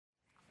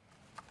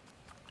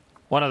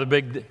One of the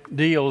big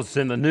deals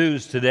in the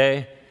news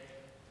today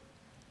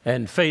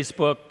and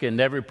Facebook and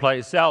every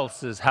place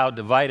else is how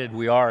divided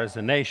we are as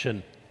a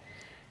nation.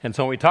 And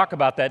so when we talk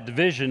about that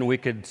division, we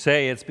could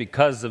say it's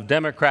because of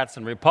Democrats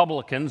and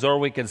Republicans, or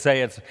we could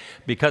say it's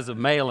because of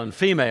male and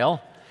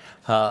female.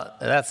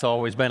 That's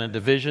always been a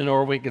division.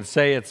 Or we could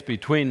say it's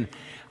between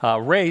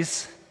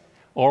race,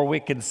 or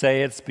we could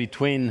say it's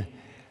between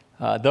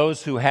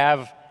those who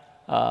have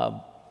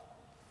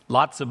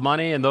lots of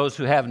money and those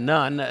who have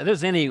none.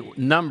 There's any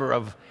number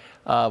of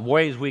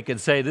ways we could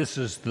say this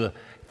is the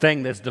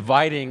thing that's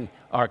dividing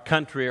our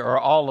country, or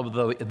all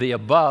of the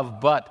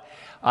above. But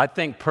I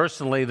think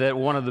personally that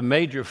one of the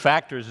major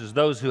factors is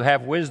those who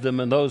have wisdom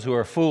and those who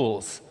are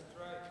fools.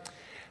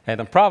 And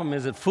the problem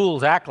is that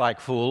fools act like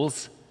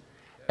fools,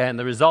 and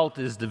the result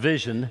is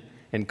division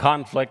and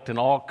conflict and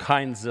all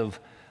kinds of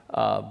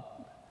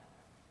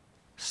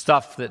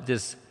stuff that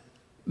just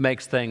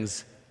makes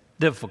things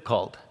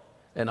difficult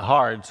and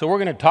hard. So we're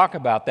going to talk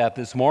about that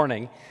this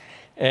morning.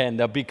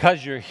 And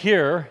because you're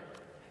here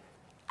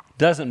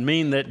doesn't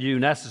mean that you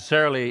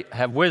necessarily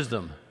have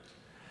wisdom.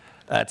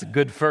 That's a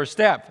good first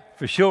step,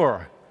 for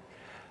sure.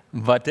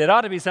 But it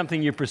ought to be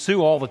something you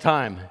pursue all the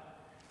time.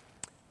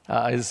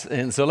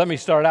 And so let me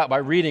start out by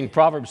reading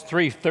Proverbs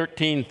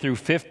 3:13 through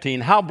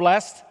 15. How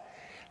blessed.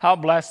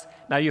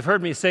 Now, you've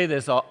heard me say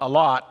this a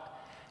lot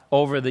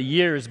over the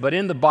years, but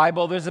in the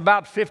Bible, there's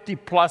about 50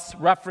 plus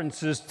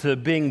references to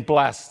being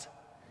blessed.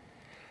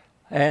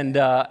 And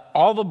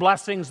all the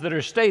blessings that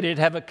are stated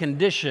have a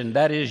condition.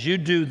 That is, you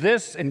do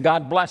this and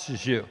God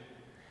blesses you.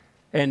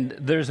 And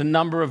there's a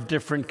number of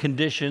different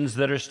conditions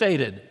that are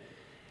stated.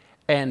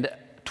 And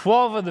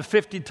 12 of the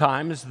 50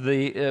 times,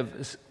 the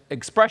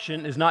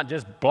expression is not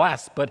just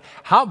blessed, but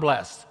how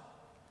blessed.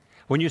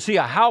 When you see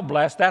a how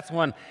blessed, that's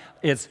when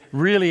it's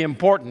really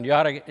important. You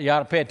ought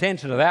to pay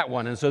attention to that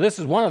one. And so this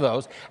is one of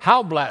those.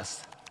 How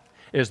blessed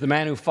is the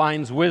man who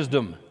finds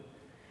wisdom.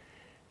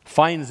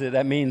 Finds it,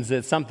 that means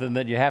it's something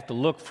that you have to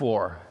look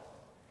for.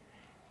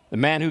 The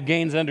man who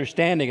gains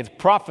understanding, its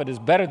profit is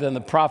better than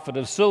the profit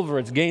of silver.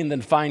 It's gained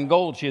than fine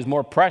gold. She is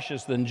more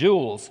precious than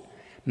jewels.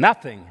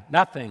 Nothing,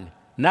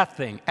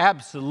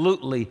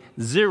 absolutely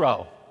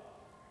zero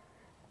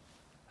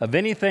of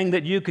anything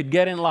that you could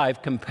get in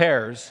life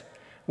compares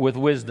with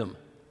wisdom.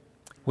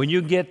 When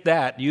you get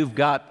that, you've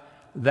got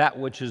that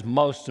which is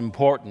most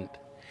important.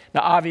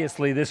 Now,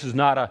 obviously, this is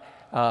not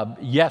a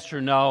yes or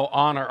no,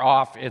 on or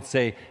off. It's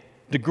a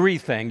degree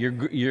thing.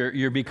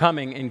 You're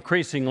becoming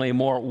increasingly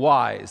more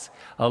wise,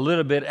 a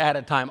little bit at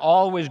a time,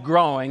 always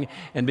growing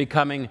and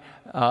becoming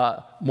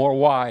more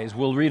wise.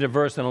 We'll read a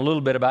verse in a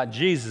little bit about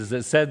Jesus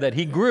that said that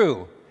he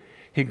grew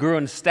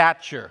in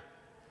stature,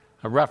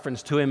 a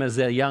reference to him as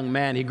a young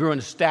man. He grew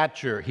in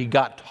stature. He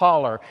got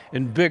taller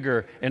and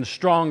bigger and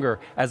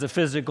stronger as a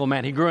physical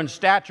man. He grew in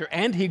stature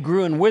and he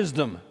grew in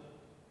wisdom.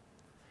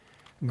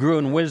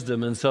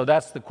 And so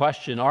that's the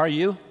question. Are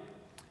you?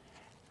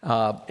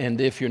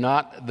 And if you're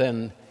not,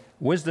 then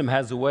wisdom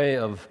has a way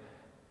of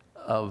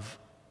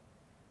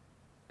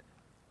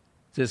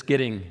just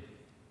getting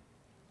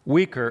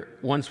weaker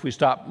once we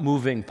stop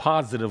moving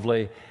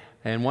positively.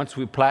 And once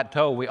we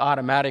plateau, we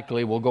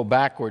automatically will go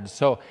backwards.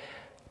 So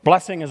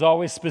blessing is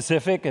always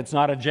specific. It's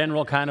not a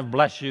general kind of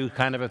bless you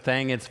kind of a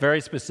thing. It's very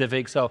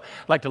specific. So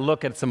I'd like to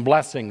look at some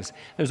blessings.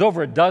 There's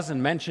over a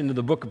dozen mentioned in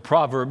the book of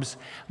Proverbs,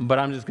 but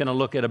I'm just going to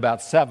look at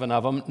about 7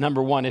 of them.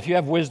 Number 1, if you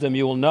have wisdom,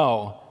 you will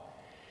know.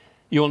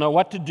 You will know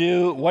what to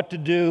do, what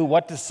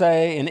to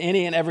say in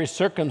any and every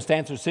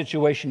circumstance or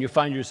situation you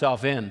find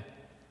yourself in.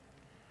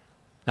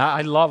 Now,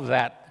 I love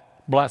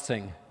that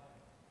blessing.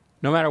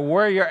 No matter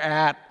where you're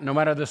at, no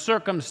matter the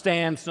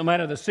circumstance, no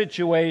matter the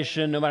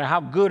situation, no matter how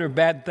good or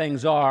bad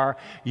things are,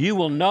 you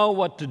will know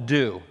what to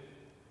do.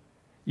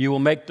 You will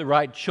make the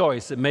right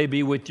choice. It may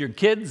be with your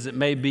kids, it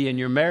may be in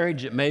your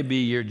marriage, it may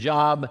be your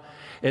job,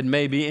 it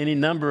may be any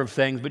number of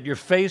things, but you're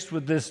faced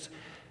with this,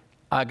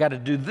 I got to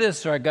do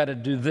this or I got to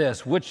do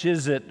this. Which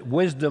is it?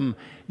 Wisdom,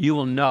 you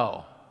will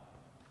know.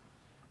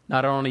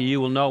 Not only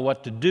you will know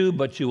what to do,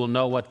 but you will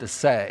know what to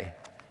say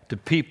to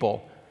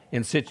people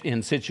in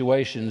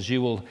situations.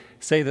 You will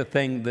say the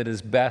thing that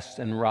is best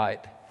and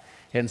right.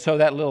 And so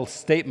that little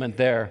statement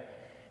there,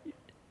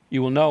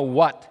 you will know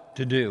what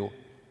to do.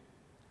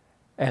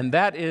 And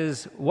that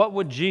is, what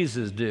would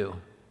Jesus do?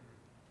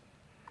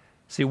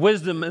 See,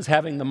 wisdom is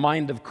having the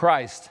mind of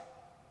Christ.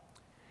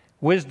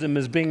 Wisdom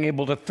is being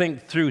able to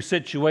think through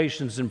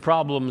situations and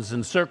problems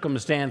and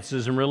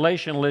circumstances and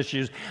relational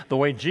issues the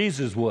way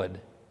Jesus would,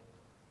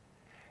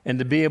 and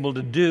to be able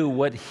to do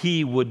what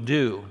he would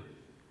do.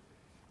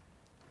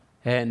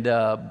 And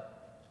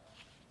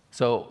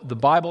so the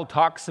Bible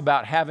talks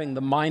about having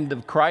the mind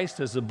of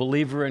Christ. As a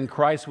believer in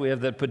Christ, we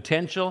have that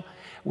potential.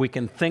 We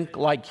can think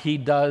like he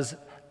does,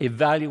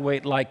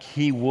 evaluate like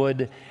he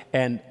would,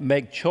 and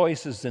make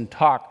choices and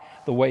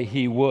talk the way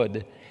he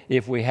would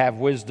if we have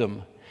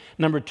wisdom.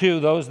 Number 2,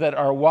 those that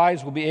are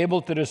wise will be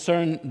able to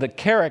discern the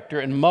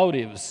character and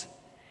motives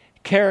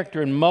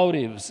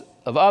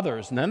of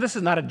others. Now, this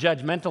is not a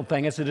judgmental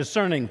thing, it's a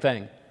discerning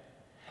thing.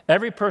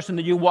 Every person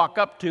that you walk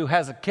up to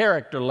has a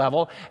character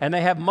level, and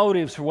they have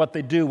motives for what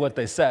they do, what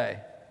they say.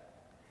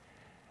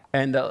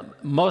 And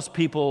most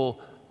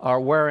people are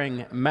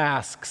wearing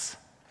masks,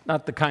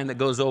 not the kind that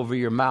goes over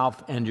your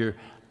mouth and your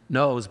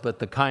nose, but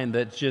the kind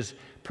that just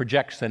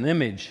projects an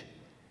image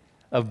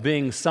of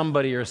being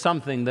somebody or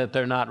something that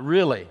they're not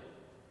really.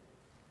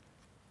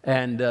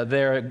 And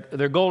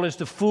their goal is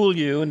to fool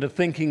you into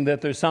thinking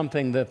that there's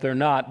something that they're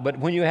not. But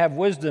when you have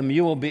wisdom,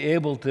 you will be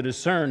able to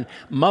discern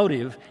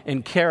motive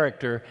and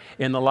character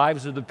in the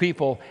lives of the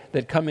people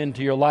that come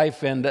into your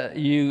life, and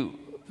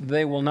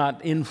they will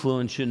not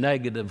influence you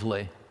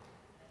negatively,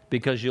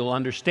 because you'll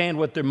understand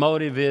what their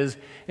motive is,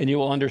 and you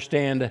will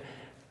understand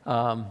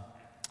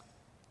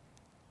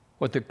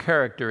what their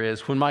character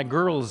is. When my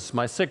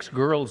 6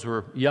 girls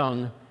were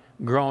young,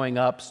 growing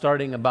up,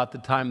 starting about the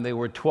time they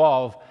were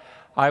 12,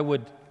 I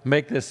would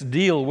make this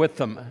deal with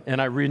them,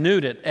 and I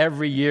renewed it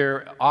every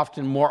year,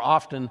 more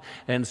often,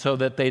 and so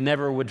that they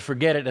never would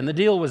forget it. And the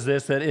deal was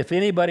this, that if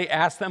anybody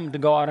asked them to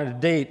go out on a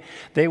date,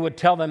 they would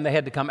tell them they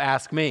had to come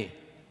ask me.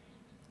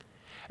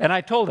 And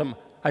I told them,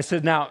 I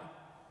said, now,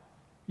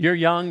 you're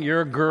young,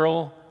 you're a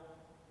girl,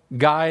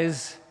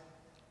 guys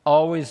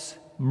always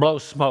blow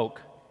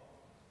smoke.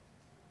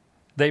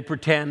 They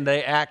pretend,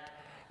 they act,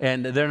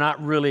 and they're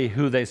not really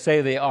who they say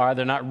they are.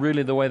 They're not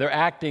really the way they're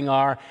acting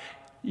are.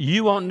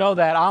 You won't know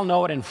that. I'll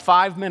know it in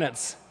 5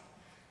 minutes,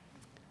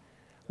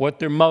 what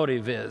their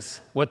motive is,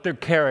 what their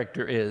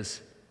character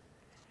is.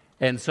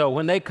 And so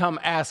when they come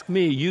ask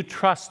me, you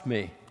trust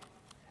me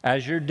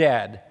as your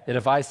dad, that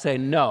if I say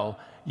no,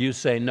 you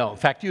say no. In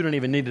fact, you don't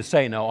even need to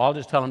say no. I'll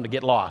just tell them to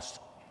get lost.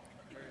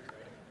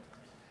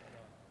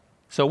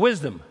 So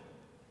wisdom,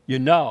 you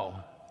know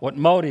what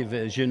motive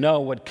is, you know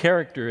what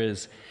character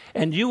is,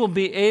 and you will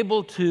be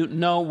able to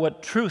know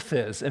what truth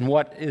is and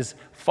what is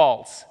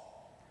false.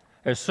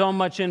 There's so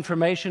much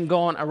information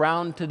going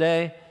around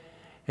today,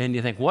 and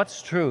you think,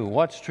 what's true?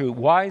 What's true?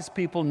 Wise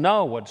people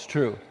know what's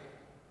true.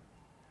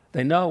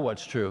 They know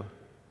what's true.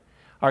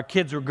 Our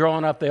kids were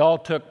growing up. They all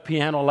took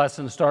piano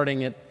lessons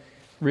starting at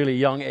really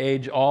young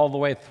age, all the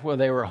way when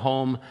they were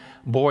home.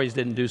 Boys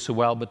didn't do so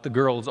well, but the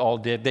girls all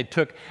did. They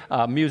took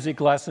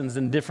music lessons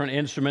and different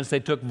instruments. They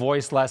took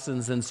voice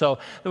lessons, and so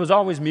there was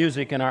always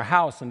music in our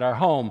house and our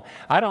home.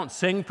 I don't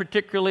sing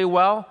particularly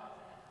well,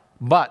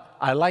 but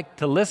I like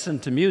to listen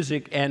to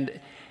music, and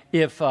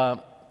if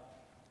Bob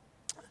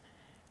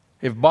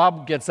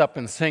gets up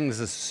and sings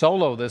a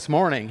solo this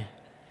morning,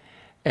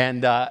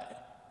 and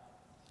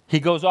he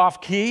goes off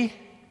key,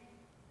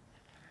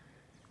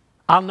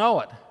 I'll know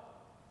it,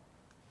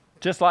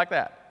 just like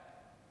that.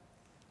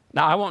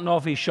 Now, I won't know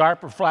if he's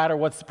sharp or flat or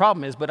what the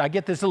problem is, but I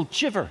get this little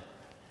shiver.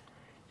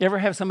 You ever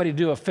have somebody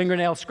do a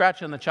fingernail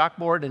scratch on the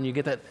chalkboard and you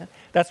get that?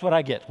 That's what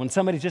I get. When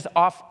somebody's just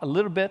off a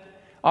little bit,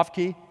 off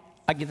key,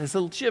 I get this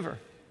little shiver.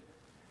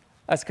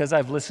 That's because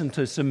I've listened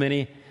to so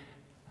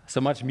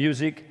much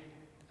music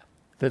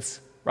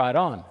that's right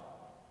on.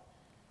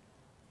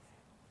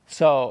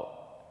 So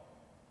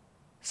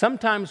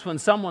sometimes when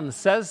someone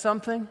says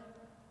something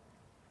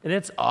and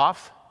it's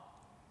off,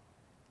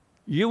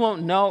 you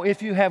won't know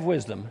if you have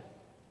wisdom.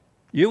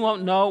 You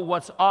won't know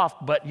what's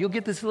off, but you'll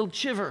get this little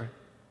shiver.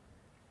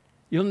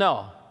 You'll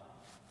know,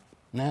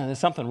 man, there's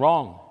something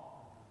wrong.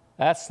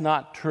 That's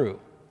not true.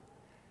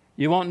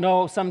 You won't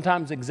know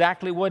sometimes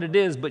exactly what it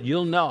is, but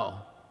you'll know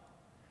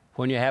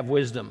when you have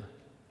wisdom.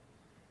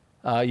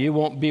 You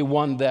won't be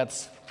one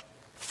that's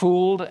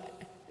fooled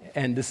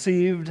and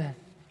deceived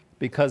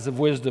because of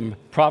wisdom.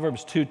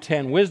 Proverbs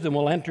 2:10, wisdom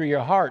will enter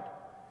your heart.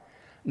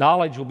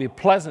 Knowledge will be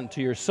pleasant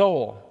to your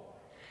soul.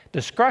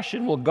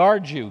 Discretion will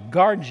guard you,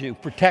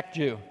 protect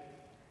you.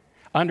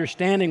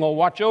 Understanding will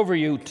watch over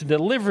you to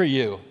deliver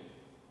you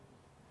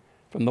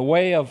from the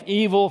way of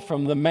evil,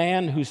 from the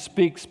man who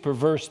speaks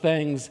perverse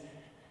things,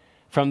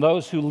 from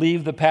those who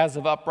leave the paths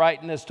of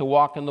uprightness to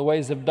walk in the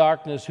ways of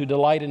darkness, who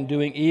delight in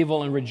doing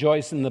evil and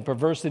rejoice in the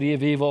perversity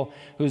of evil,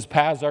 whose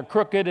paths are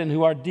crooked and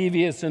who are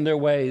devious in their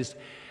ways,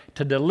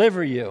 to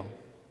deliver you,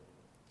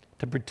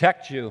 to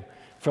protect you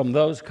from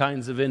those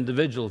kinds of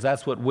individuals.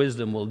 That's what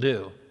wisdom will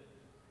do,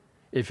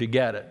 if you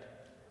get it.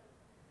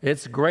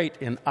 It's great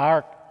in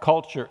our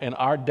culture, in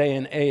our day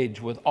and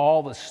age, with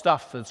all the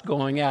stuff that's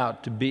going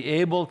out, to be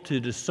able to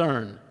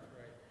discern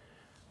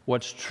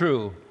what's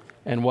true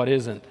and what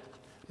isn't.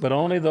 But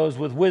only those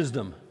with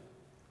wisdom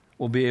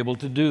will be able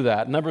to do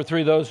that. Number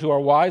 3, those who are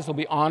wise will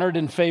be honored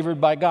and favored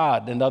by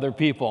God and other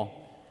people.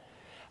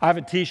 I have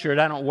a t-shirt.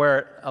 I don't wear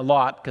it a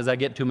lot because I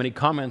get too many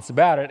comments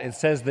about it. It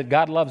says that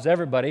God loves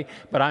everybody,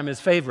 but I'm his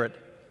favorite.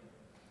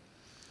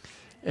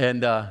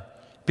 And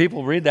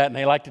people read that and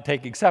they like to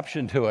take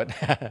exception to it.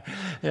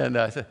 And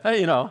I say,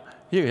 hey,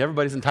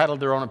 everybody's entitled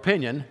to their own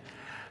opinion.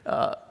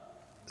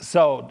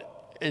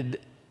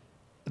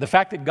 The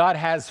fact that God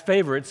has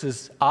favorites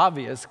is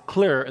obvious,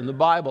 clear in the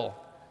Bible.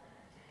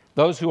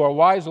 Those who are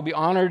wise will be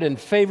honored and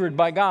favored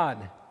by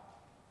God.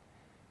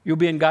 You'll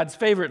be in God's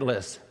favorite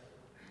list.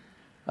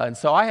 And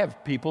so I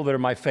have people that are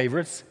my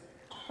favorites.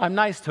 I'm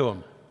nice to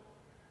them.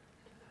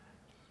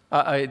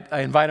 I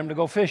invite them to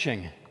go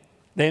fishing.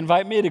 They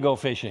invite me to go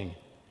fishing.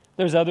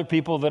 There's other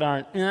people that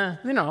aren't,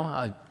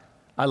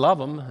 I love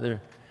them,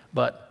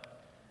 but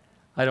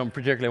I don't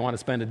particularly want to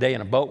spend a day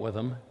in a boat with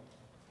them.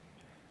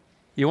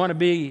 You want to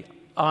be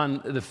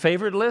on the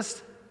favorite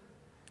list?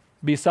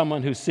 Be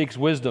someone who seeks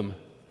wisdom.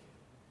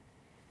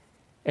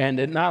 And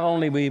it not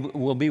only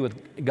will be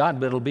with God,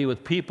 but it'll be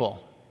with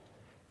people.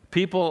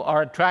 People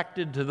are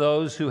attracted to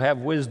those who have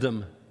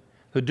wisdom,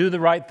 who do the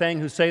right thing,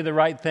 who say the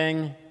right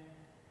thing.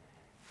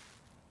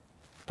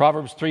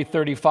 Proverbs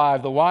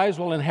 3:35, the wise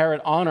will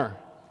inherit honor,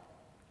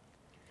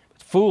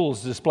 but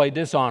fools display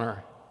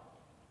dishonor.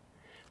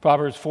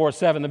 Proverbs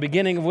 4:7, the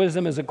beginning of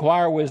wisdom is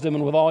acquire wisdom,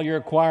 and with all your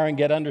acquiring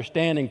get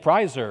understanding.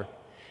 Prize her.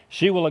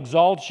 She will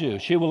exalt you.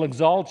 She will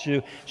exalt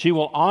you. She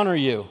will honor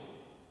you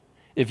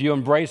if you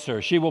embrace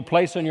her. She will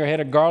place on your head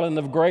a garland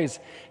of grace.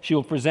 She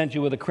will present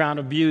you with a crown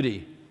of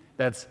beauty.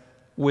 That's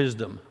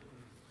wisdom.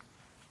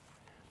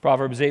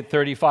 Proverbs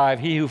 8:35,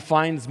 he who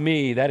finds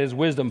me, that is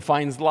wisdom,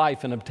 finds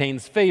life and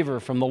obtains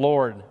favor from the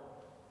Lord.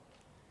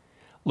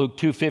 Luke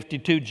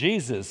 2:52,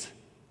 Jesus,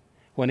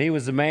 when he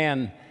was a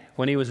man,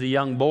 when he was a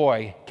young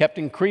boy, kept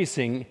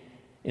increasing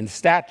in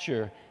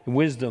stature, in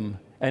wisdom,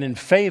 and in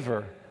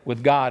favor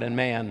with God and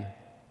man.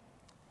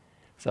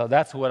 So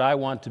that's what I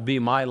want to be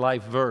my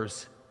life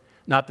verse,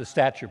 not the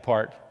stature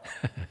part.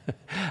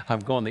 I'm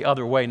going the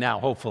other way now,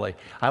 hopefully.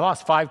 I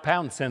lost 5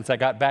 pounds since I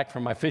got back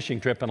from my fishing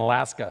trip in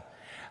Alaska.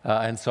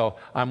 And so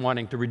I'm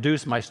wanting to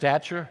reduce my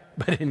stature,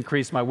 but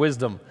increase my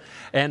wisdom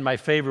and my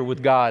favor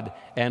with God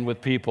and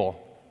with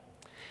people.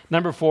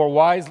 Number 4,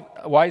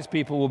 wise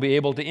people will be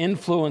able to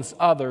influence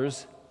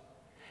others,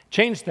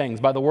 change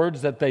things by the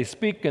words that they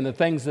speak and the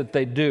things that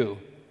they do.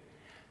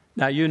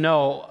 Now, you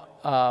know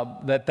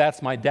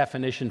that's my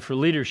definition for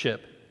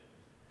leadership.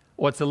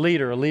 What's a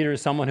leader? A leader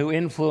is someone who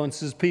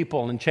influences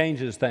people and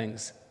changes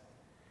things.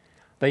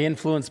 They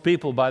influence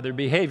people by their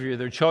behavior,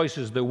 their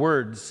choices, their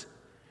words,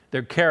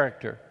 their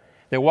character.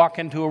 They walk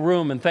into a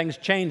room and things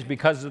change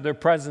because of their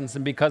presence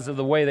and because of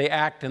the way they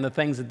act and the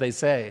things that they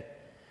say.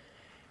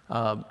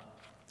 How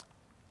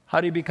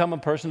do you become a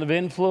person of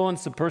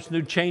influence? A person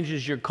who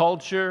changes your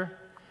culture,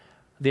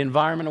 the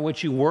environment in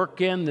which you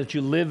work in, that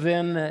you live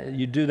in.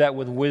 You do that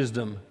with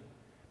wisdom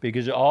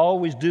because you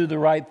always do the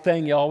right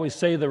thing. You always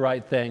say the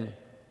right thing.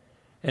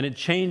 And it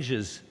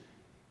changes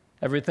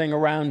everything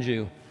around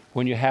you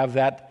when you have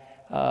that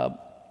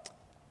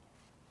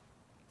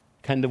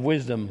kind of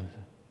wisdom.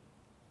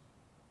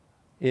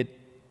 It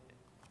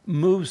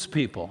moves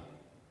people.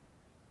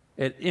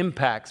 It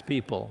impacts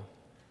people.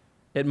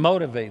 It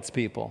motivates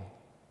people.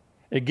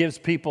 It gives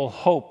people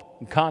hope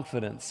and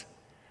confidence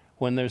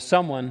when there's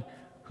someone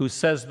who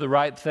says the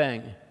right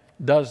thing,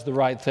 does the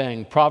right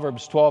thing.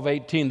 Proverbs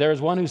 12:18, there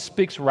is one who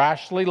speaks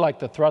rashly like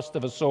the thrust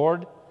of a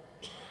sword.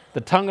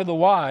 The tongue of the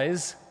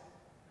wise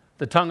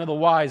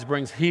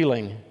brings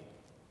healing.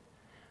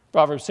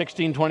 Proverbs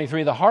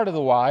 16:23, the heart of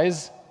the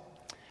wise,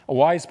 a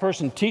wise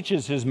person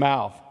teaches his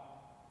mouth,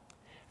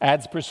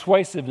 adds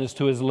persuasiveness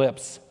to his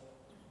lips.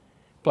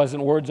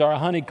 Pleasant words are a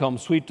honeycomb,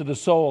 sweet to the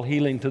soul,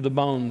 healing to the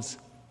bones.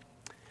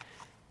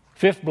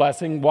 5th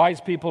blessing, wise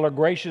people are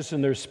gracious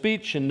in their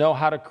speech and know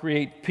how to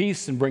create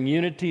peace and bring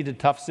unity to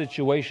tough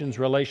situations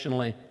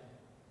relationally.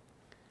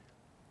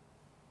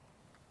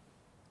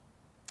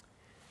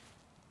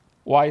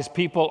 Wise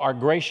people are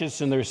gracious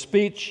in their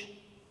speech,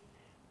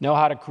 know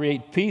how to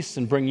create peace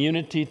and bring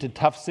unity to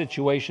tough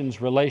situations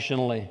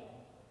relationally.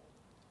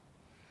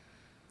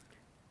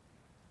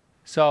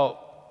 So,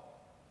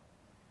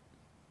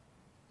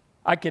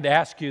 I could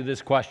ask you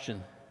this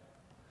question.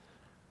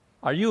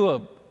 Are you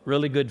a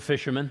really good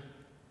fisherman?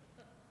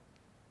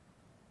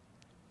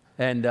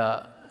 And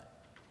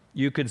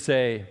you could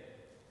say,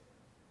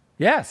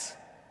 yes.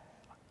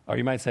 Or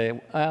you might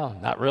say, well,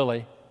 not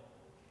really.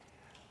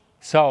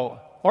 So,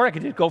 or I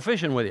could just go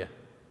fishing with you.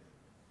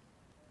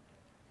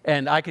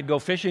 And I could go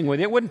fishing with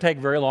you. It wouldn't take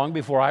very long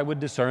before I would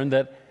discern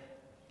that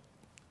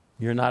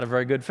you're not a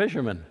very good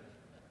fisherman.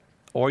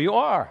 Or you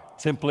are,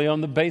 simply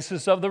on the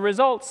basis of the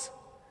results.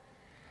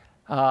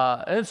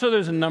 And so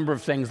there's a number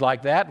of things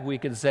like that. We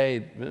could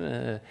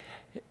say,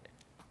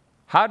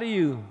 how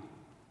do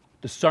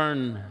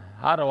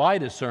I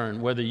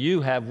discern whether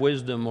you have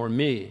wisdom or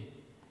me?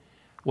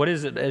 What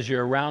is it as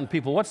you're around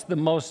people? What's the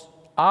most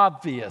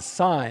obvious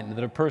sign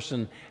that a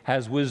person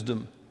has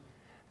wisdom?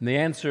 And the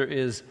answer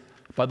is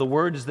by the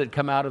words that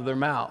come out of their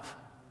mouth.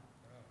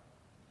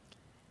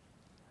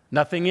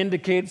 Nothing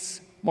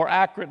indicates more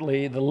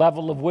accurately the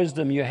level of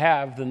wisdom you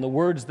have than the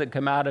words that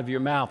come out of your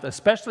mouth,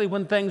 especially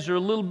when things are a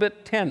little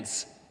bit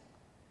tense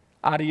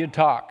out of your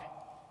talk.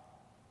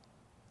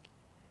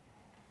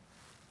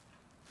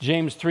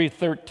 James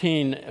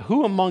 3:13,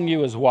 who among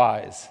you is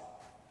wise?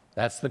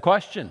 That's the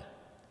question.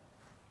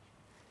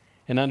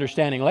 In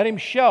understanding, let him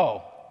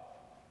show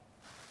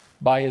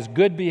by his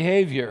good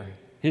behavior,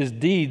 his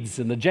deeds,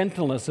 and the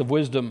gentleness of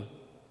wisdom.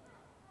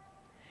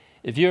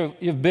 If you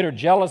have bitter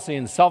jealousy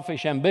and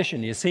selfish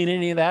ambition, you seen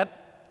any of that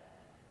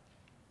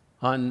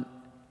on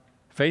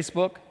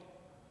Facebook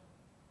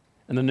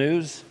and the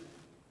news?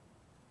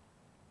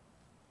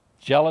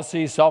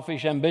 jealousy,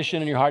 selfish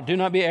ambition in your heart. Do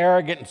not be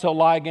arrogant and so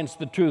lie against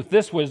the truth.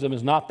 This wisdom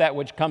is not that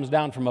which comes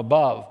down from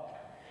above.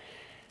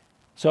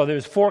 So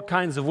there's 4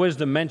 kinds of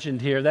wisdom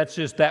mentioned here. That's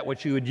just that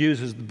which you would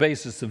use as the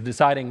basis of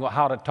deciding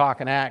how to talk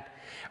and act.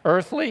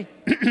 Earthly,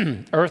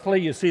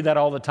 you see that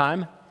all the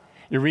time.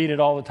 You read it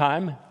all the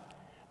time.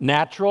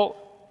 Natural,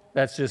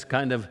 that's just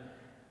kind of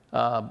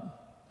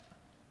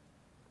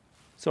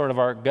sort of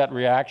our gut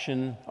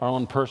reaction, our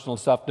own personal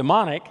stuff.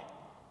 Demonic,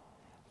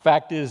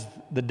 fact is,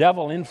 the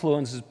devil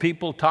influences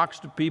people, talks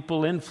to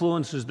people,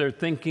 influences their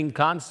thinking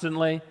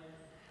constantly.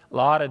 A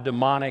lot of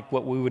demonic,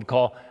 what we would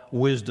call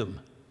wisdom,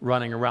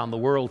 running around the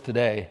world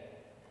today.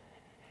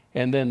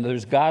 And then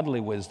there's godly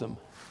wisdom.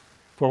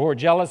 For where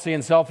jealousy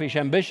and selfish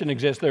ambition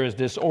exist, there is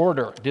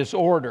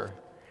disorder.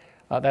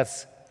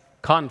 That's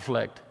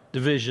conflict,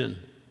 division,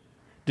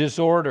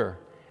 disorder,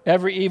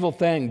 every evil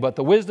thing. But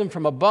the wisdom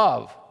from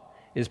above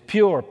is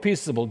pure,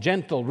 peaceable,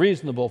 gentle,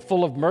 reasonable,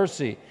 full of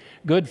mercy,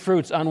 good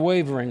fruits,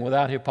 unwavering,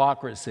 without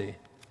hypocrisy.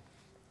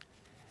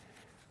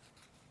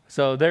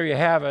 So there you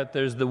have it.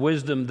 There's the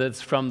wisdom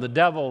that's from the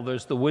devil.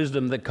 There's the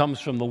wisdom that comes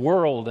from the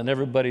world and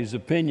everybody's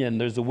opinion.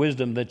 There's the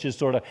wisdom that just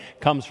sort of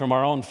comes from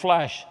our own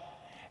flesh.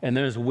 And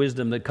there's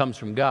wisdom that comes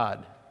from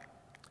God.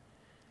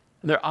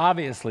 And they're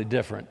obviously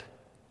different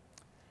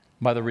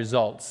by the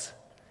results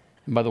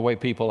and by the way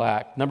people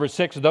act. Number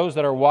 6, those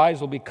that are wise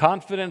will be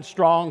confident,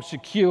 strong,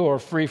 secure,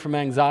 free from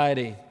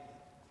anxiety.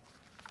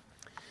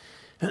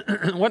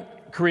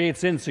 What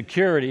creates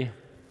insecurity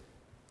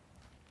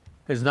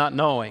is not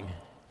knowing.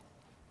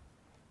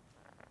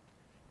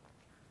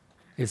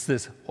 It's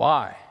this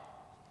why.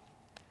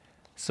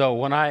 So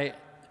when I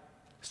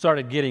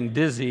started getting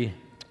dizzy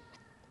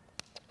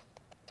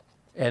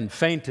and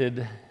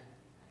fainted,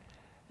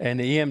 and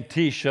the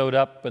EMT showed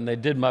up and they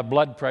did my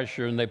blood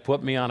pressure and they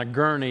put me on a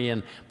gurney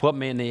and put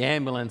me in the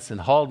ambulance and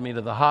hauled me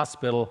to the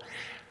hospital,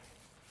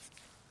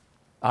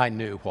 I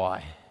knew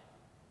why.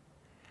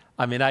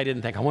 I mean, I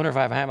didn't think, I wonder if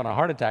I'm having a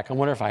heart attack. I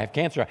wonder if I have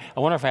cancer. I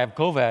wonder if I have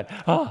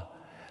COVID. Oh,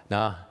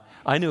 no,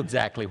 I knew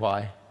exactly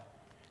why.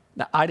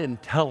 Now, I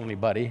didn't tell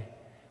anybody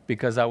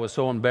because I was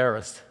so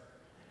embarrassed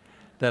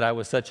that I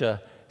was such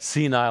a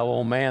senile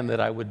old man that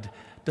I would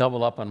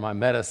double up on my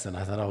medicine.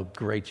 I thought, oh,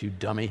 great, you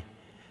dummy.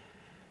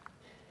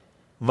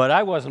 But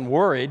I wasn't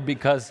worried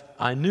because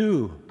I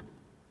knew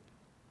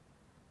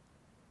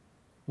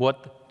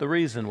what the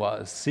reason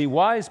was. See,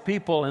 wise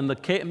people in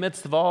the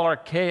midst of all our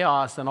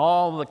chaos and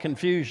all the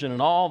confusion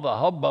and all the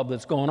hubbub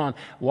that's going on,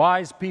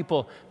 wise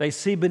people, they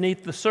see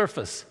beneath the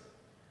surface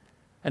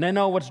and they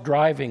know what's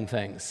driving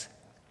things.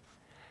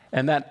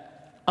 And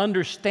that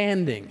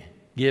understanding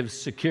gives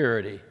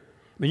security.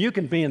 I mean, you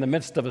can be in the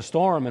midst of a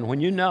storm, and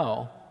when you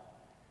know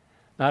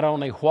not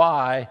only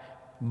why,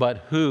 but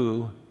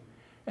who,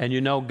 and you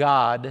know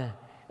God,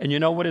 and you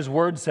know what His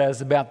Word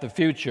says about the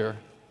future,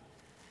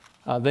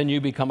 then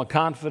you become a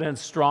confident,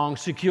 strong,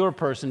 secure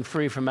person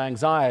free from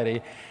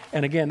anxiety.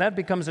 And again, that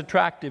becomes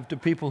attractive to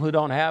people who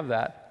don't have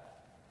that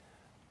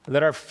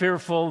are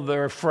fearful,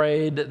 they're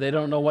afraid, they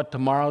don't know what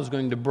tomorrow's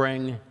going to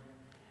bring.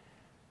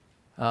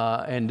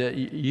 And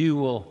you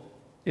will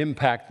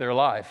impact their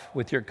life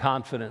with your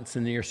confidence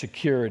and your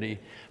security.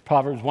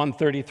 Proverbs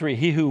 1:33,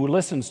 he who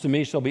listens to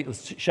me shall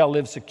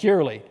live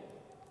securely,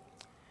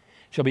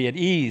 shall be at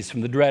ease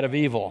from the dread of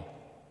evil.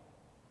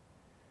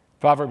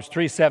 Proverbs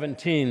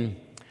 3:17,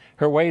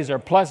 her ways are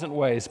pleasant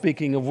ways,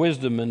 speaking of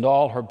wisdom, and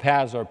all her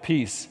paths are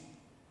peace.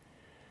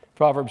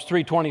 Proverbs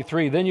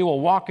 3:23, then you will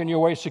walk in your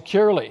way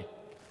securely.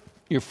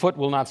 Your foot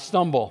will not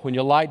stumble. When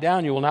you lie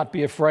down, you will not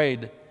be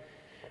afraid.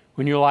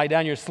 When you lie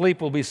down, your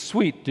sleep will be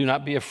sweet. Do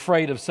not be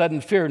afraid of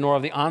sudden fear, nor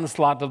of the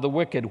onslaught of the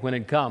wicked when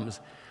it comes.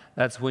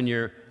 That's when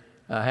you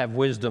have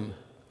wisdom.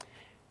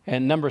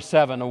 And number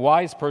 7, a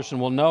wise person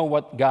will know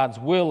what God's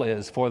will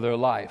is for their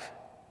life.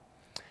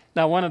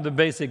 Now, one of the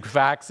basic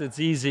facts, it's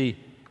easy,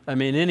 I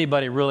mean,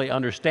 anybody really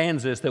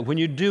understands this, that when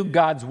you do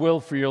God's will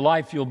for your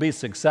life, you'll be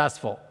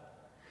successful.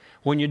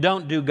 When you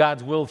don't do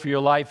God's will for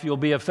your life, you'll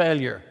be a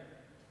failure.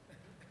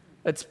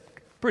 It's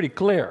pretty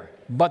clear.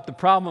 But the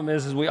problem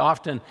is we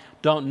often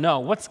don't know.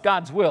 What's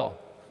God's will?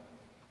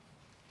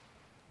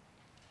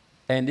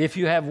 And if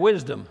you have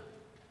wisdom,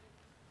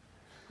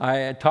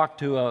 I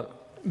talked to a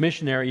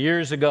missionary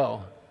years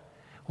ago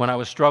when I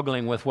was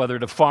struggling with whether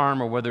to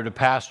farm or whether to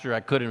pastor.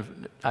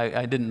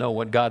 I didn't know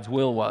what God's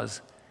will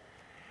was.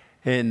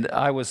 And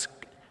I was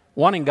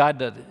wanting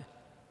I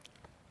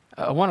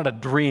wanted a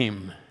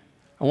dream.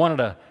 I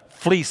wanted a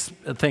fleece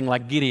thing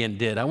like Gideon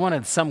did. I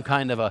wanted some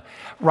kind of a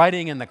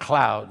writing in the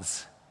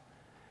clouds.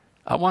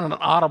 I wanted an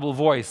audible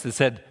voice that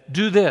said,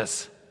 do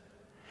this.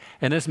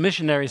 And this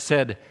missionary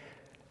said,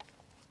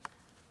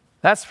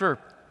 that's for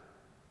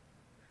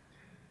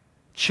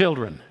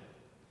children.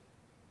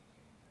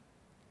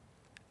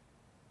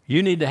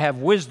 You need to have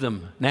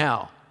wisdom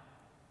now.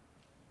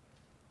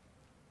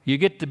 You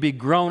get to be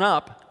grown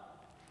up.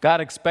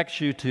 God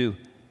expects you to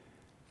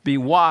be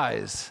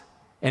wise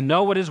and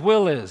know what His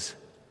will is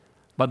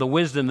by the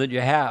wisdom that you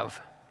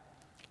have.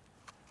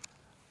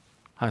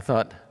 I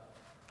thought,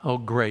 oh,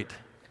 great.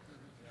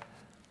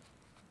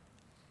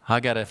 I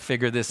got to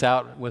figure this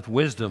out with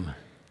wisdom.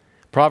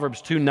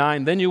 Proverbs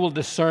 2:9, then you will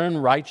discern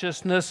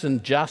righteousness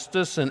and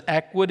justice and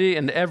equity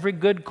and every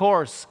good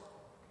course.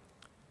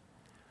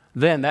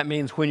 Then, that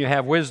means when you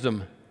have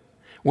wisdom,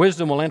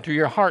 wisdom will enter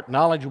your heart.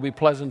 Knowledge will be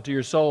pleasant to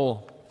your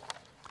soul.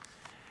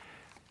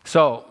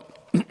 So,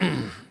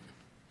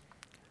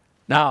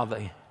 now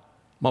the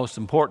most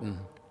important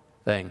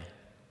thing.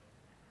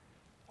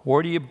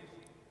 Where do you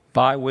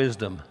buy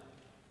wisdom?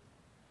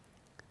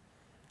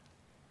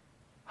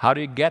 How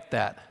do you get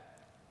that?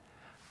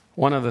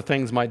 One of the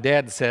things my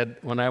dad said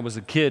when I was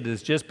a kid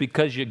is just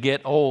because you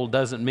get old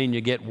doesn't mean you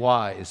get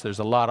wise. There's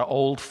a lot of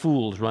old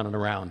fools running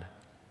around.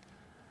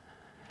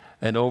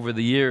 And over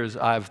the years,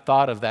 I've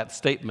thought of that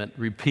statement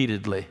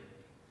repeatedly.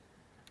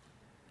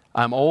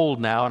 I'm old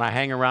now, and I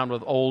hang around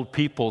with old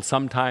people,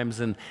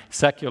 sometimes in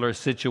secular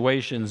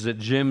situations at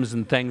gyms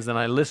and things, and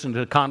I listen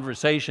to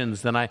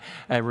conversations, and I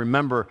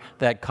remember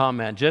that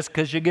comment. Just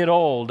because you get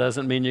old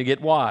doesn't mean you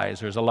get wise.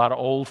 There's a lot of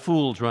old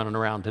fools running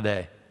around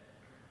today.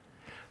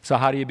 So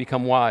how do you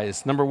become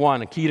wise? Number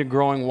one, a key to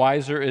growing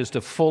wiser is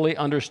to fully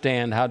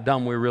understand how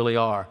dumb we really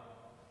are.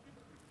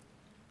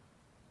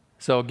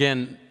 So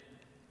again,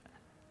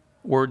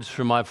 words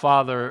from my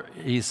father,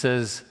 he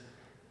says,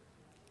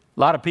 a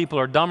lot of people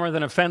are dumber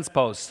than a fence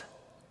post,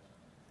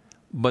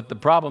 but the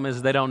problem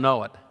is they don't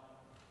know it.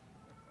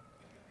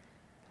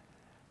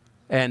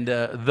 And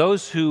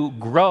those who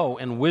grow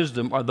in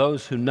wisdom are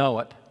those who know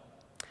it.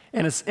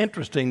 And it's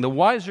interesting, the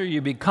wiser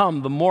you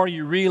become, the more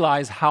you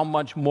realize how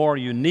much more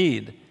you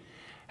need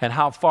and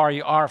how far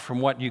you are from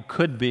what you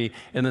could be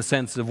in the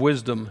sense of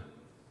wisdom.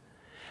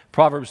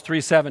 Proverbs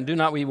 3:7, do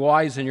not be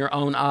wise in your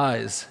own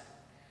eyes.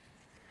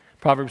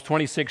 Proverbs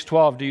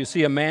 26:12, do you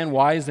see a man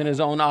wise in his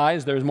own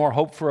eyes? There is more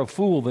hope for a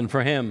fool than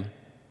for him.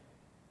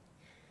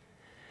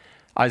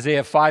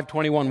 Isaiah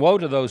 5:21, woe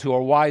to those who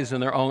are wise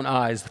in their own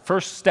eyes. The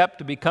first step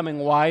to becoming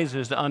wise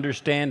is to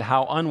understand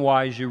how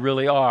unwise you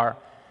really are.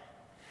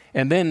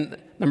 And then,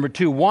 number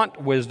two,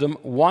 want wisdom.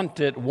 Want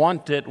it,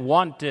 want it,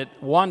 want it,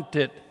 want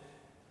it.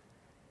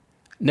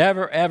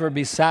 Never, ever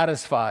be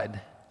satisfied.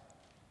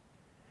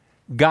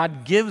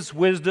 God gives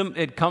wisdom.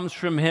 It comes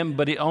from Him,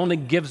 but He only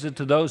gives it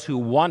to those who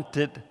want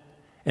it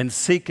and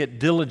seek it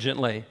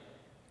diligently.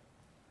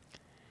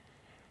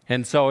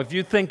 And so if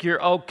you think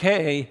you're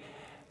okay,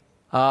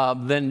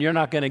 then you're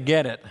not going to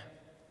get it.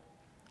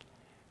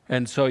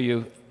 And so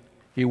you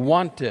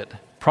want it.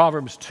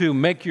 Proverbs 2,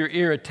 make your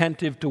ear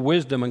attentive to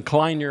wisdom,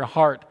 incline your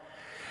heart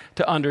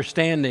to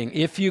understanding.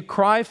 If you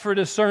cry for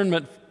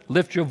discernment,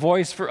 lift your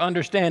voice for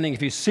understanding.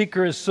 If you seek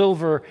her as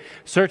silver,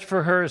 search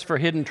for her as for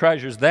hidden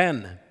treasures,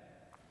 then,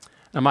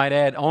 I might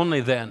add,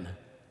 only then,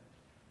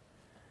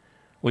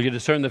 will you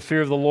discern the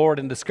fear of the Lord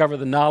and discover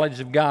the knowledge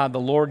of God. The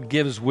Lord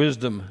gives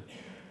wisdom,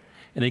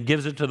 and He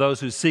gives it to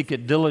those who seek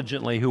it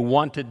diligently, who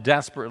want it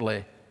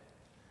desperately.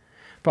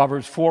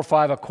 Proverbs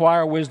 4:5,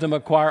 acquire wisdom,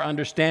 acquire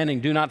understanding.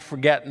 Do not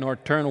forget nor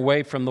turn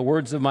away from the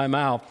words of my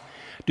mouth.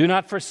 Do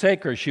not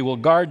forsake her. She will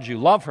guard you.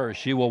 Love her.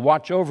 She will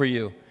watch over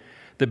you.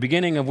 The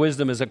beginning of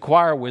wisdom is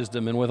acquire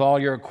wisdom, and with all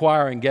your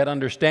acquiring, get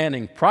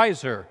understanding.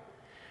 Prize her.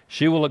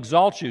 She will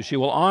exalt you. She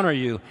will honor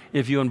you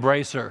if you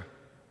embrace her.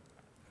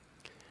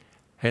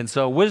 And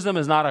so wisdom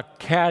is not a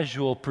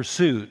casual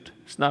pursuit.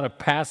 It's not a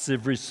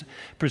passive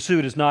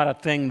pursuit. It's not a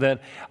thing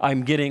that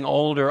I'm getting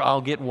older, I'll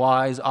get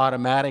wise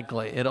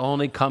automatically. It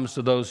only comes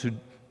to those who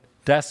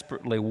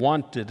desperately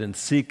want it and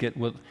seek it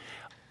with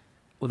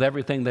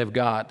everything they've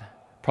got.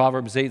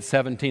 Proverbs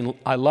 8:17,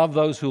 I love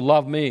those who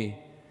love me.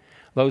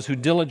 Those who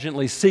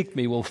diligently seek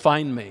me will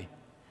find me.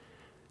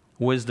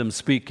 Wisdom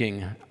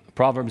speaking.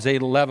 Proverbs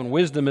 8:11,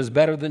 wisdom is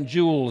better than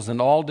jewels, and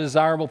all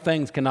desirable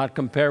things cannot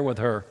compare with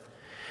her.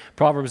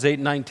 Proverbs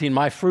 8:19,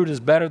 my fruit is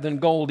better than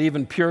gold,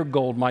 even pure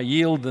gold, my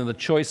yield than the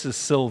choicest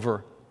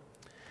silver.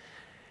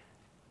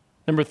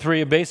 Number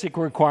 3, a basic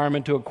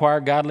requirement to acquire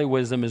godly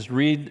wisdom is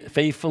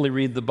faithfully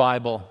read the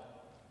Bible.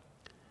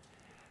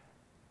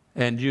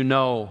 And you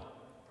know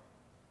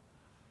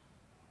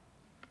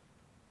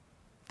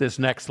this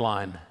next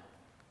line.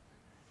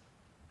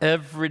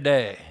 Every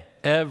day,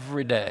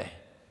 every day,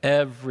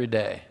 every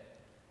day.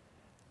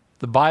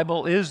 The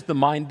Bible is the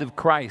mind of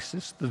Christ.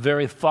 It's the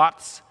very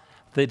thoughts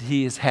that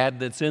He has had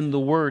that's in the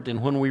Word.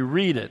 And when we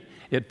read it,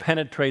 it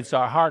penetrates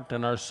our heart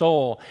and our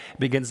soul. It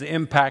begins to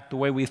impact the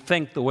way we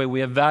think, the way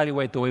we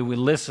evaluate, the way we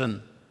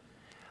listen.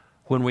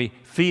 When we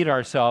feed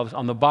ourselves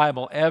on the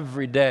Bible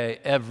every day,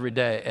 every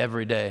day,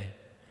 every day.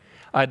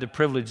 I had the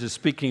privilege of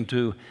speaking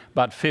to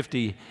about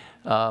 50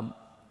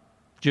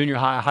 junior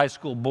high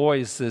school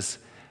boys this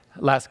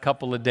last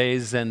couple of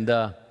days. And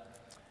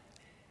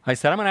I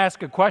said, I'm going to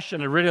ask a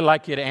question I'd really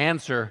like you to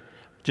answer.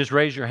 Just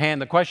raise your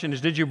hand. The question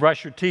is, did you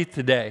brush your teeth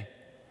today?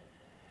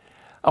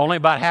 Only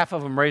about half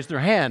of them raised their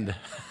hand.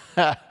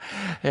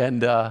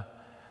 And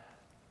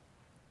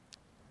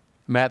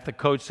Matt, the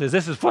coach, says,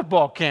 this is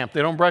football camp.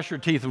 They don't brush your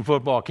teeth in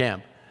football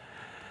camp.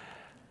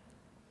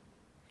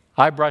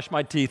 I brush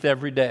my teeth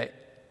every day.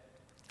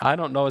 I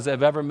don't know as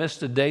I've ever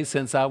missed a day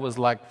since I was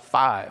like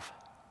 5.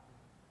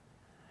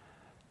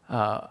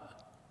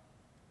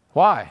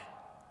 Why?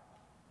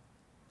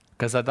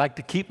 because I'd like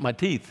to keep my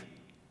teeth.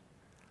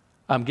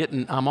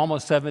 I'm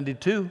almost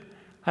 72,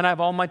 and I have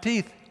all my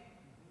teeth,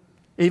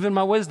 even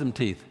my wisdom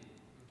teeth.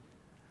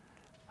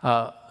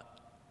 I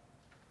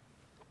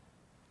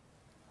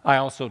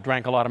also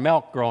drank a lot of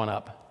milk growing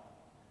up.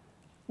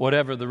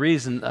 Whatever the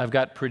reason, I've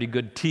got pretty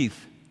good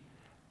teeth.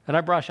 And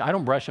I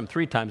don't brush them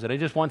 3 times a day,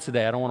 just once a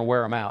day. I don't want to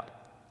wear them out.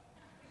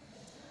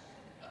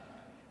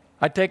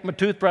 I take my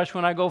toothbrush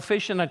when I go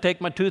fishing. I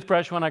take my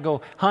toothbrush when I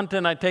go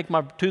hunting. I take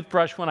my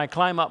toothbrush when I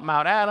climb up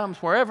Mount Adams.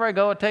 Wherever I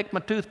go, I take my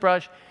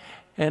toothbrush,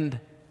 and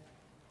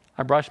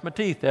I brush my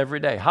teeth every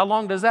day. How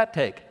long does that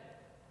take?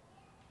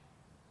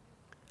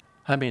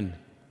 I mean,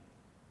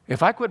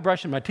 if I quit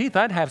brushing my teeth,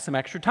 I'd have some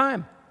extra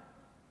time.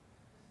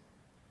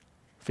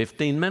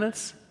 15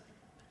 minutes?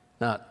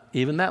 Not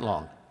even that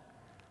long.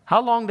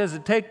 How long does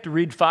it take to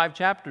read 5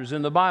 chapters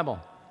in the Bible?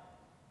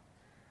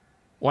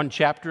 1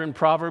 chapter in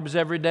Proverbs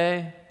every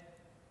day,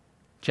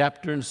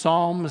 chapter in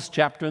Psalms,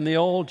 chapter in the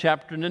Old,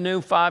 chapter in the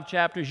New, 5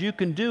 chapters. You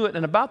can do it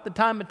in about the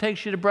time it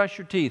takes you to brush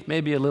your teeth,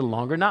 maybe a little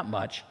longer, not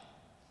much.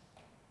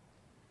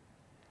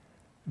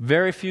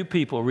 Very few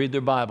people read their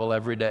Bible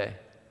every day.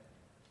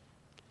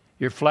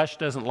 Your flesh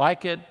doesn't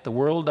like it. The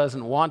world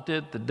doesn't want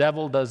it. The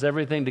devil does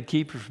everything to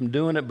keep you from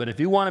doing it. But if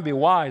you want to be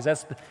wise,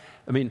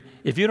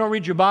 if you don't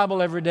read your Bible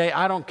every day,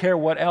 I don't care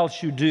what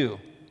else you do.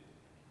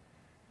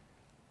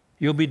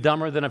 You'll be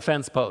dumber than a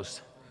fence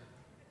post.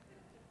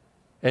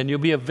 And you'll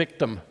be a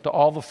victim to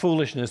all the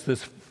foolishness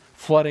that's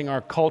flooding our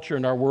culture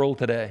and our world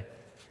today.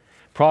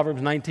 Proverbs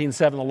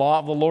 19:7, the law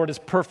of the Lord is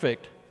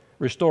perfect,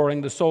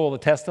 restoring the soul. The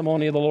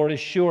testimony of the Lord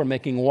is sure,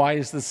 making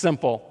wise the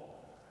simple.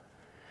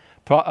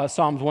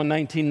 Psalms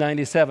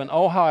 119:97,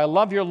 oh, how I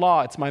love your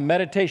law. It's my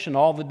meditation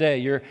all the day.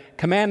 Your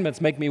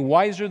commandments make me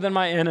wiser than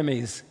my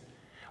enemies.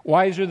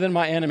 Wiser than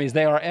my enemies.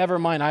 They are ever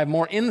mine. I have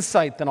more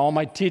insight than all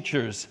my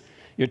teachers.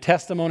 Your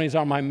testimonies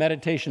are my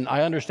meditation.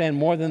 I understand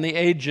more than the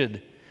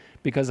aged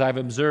because I've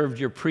observed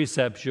your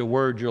precepts, your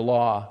word, your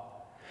law.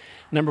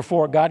 Number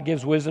 4, God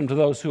gives wisdom to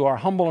those who are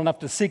humble enough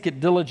to seek it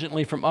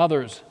diligently from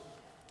others.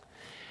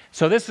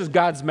 So this is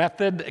God's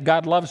method.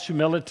 God loves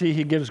humility.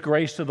 He gives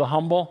grace to the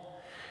humble.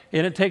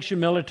 And it takes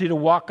humility to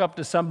walk up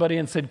to somebody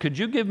and say, could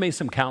you give me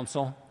some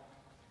counsel?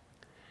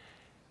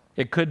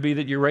 It could be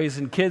that you're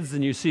raising kids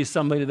and you see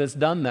somebody that's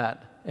done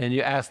that and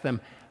you ask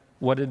them,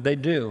 what did they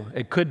do?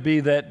 It could be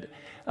that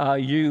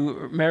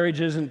your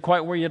marriage isn't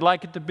quite where you'd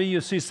like it to be.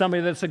 You see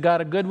somebody that's got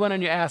a good one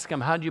and you ask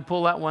them, how'd you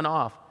pull that one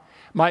off?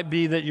 Might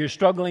be that you're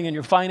struggling in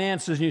your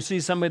finances and you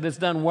see somebody that's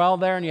done well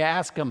there and you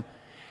ask them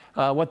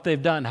what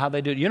they've done, how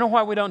they do it. You know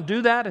why we don't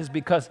do that? Is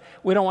because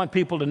we don't want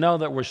people to know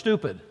that we're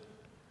stupid.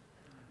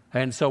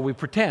 And so we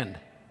pretend.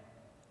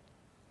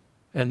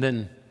 And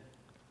then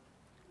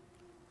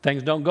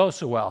things don't go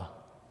so well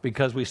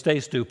because we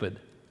stay stupid.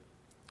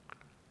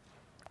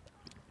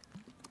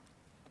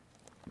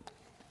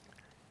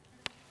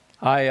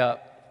 I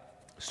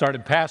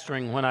started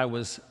pastoring when I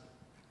was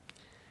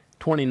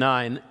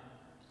 29,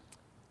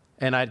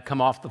 and I'd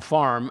come off the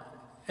farm,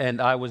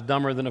 and I was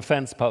dumber than a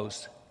fence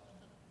post.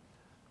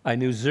 I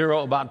knew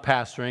zero about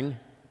pastoring,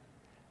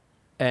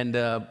 and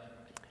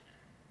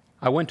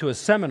I went to a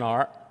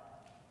seminar.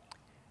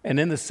 And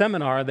in the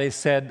seminar, they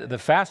said the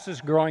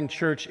fastest growing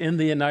church in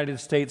the United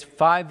States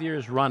 5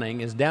 years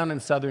running is down in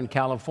Southern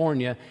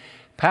California,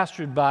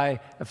 pastored by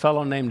a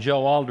fellow named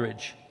Joe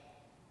Aldridge.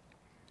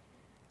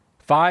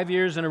 5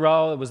 years in a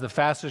row, it was the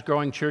fastest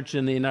growing church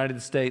in the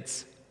United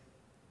States.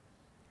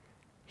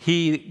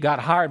 He got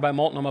hired by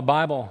Multnomah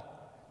Bible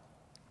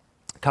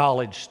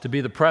College to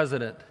be the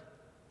president.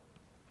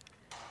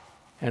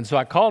 And so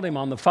I called him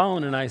on the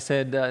phone and I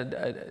said,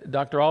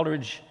 Dr.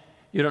 Aldridge,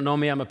 you don't know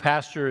me, I'm a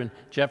pastor in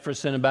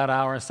Jefferson, about an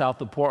hour south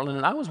of Portland.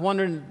 And I was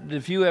wondering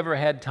if you ever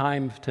had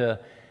time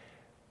to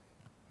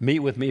meet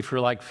with me for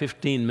like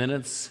 15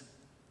 minutes,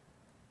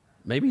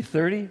 maybe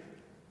 30,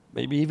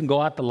 maybe even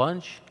go out to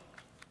lunch.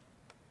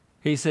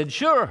 He said,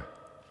 sure.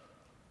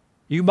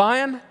 You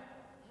buying?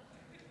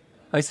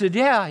 I said,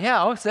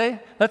 yeah,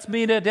 okay. Let's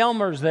meet at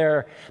Elmer's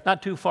there,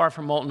 not too far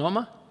from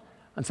Multnomah,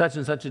 on such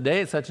and such a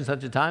day at such and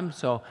such a time.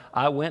 So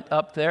I went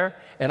up there,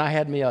 and I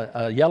had me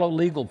a yellow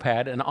legal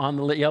pad, and on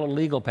the yellow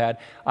legal pad,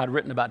 I'd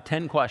written about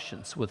 10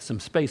 questions with some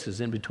spaces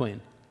in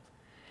between.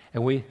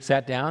 And we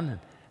sat down and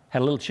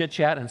had a little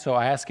chit-chat, and so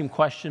I asked him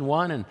question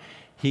 1, and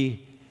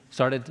he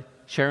started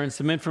sharing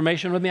some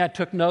information with me. I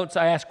took notes.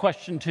 I asked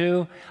question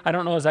 2. I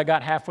don't know, as I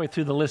got halfway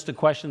through the list of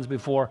questions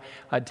before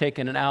I'd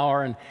taken an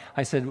hour, and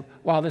I said,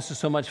 wow, this is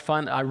so much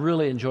fun. I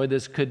really enjoyed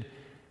this. Could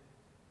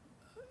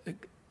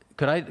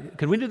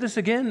we do this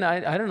again?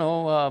 I don't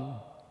know, a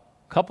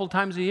couple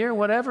times a year,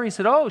 whatever. He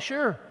said, oh,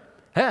 sure.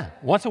 Yeah,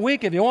 once a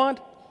week if you want.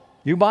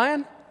 You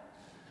buying?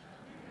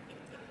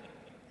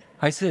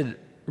 I said,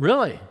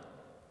 really?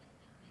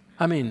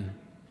 I mean,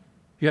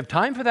 you have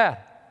time for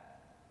that?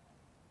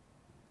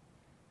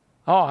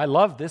 Oh, I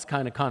love this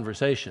kind of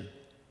conversation.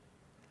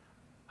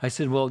 I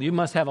said, well, you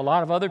must have a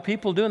lot of other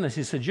people doing this.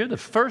 He said, you're the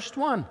first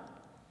one.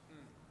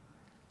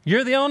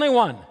 You're the only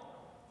one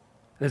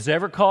that's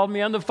ever called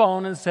me on the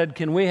phone and said,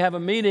 can we have a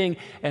meeting,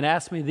 and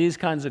asked me these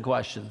kinds of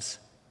questions.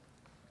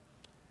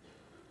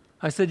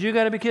 I said, you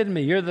got to be kidding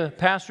me. You're the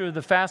pastor of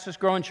the fastest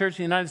growing church in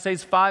the United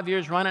States, 5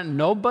 years running.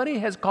 Nobody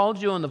has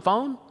called you on the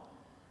phone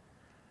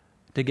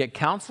to get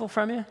counsel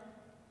from you?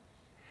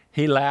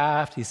 He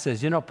laughed. He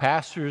says,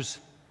 pastors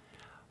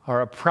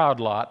are a proud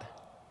lot.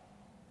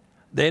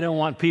 They don't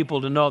want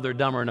people to know they're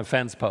dumber than a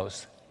fence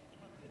post.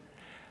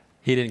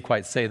 He didn't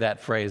quite say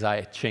that phrase.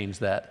 I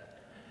changed that.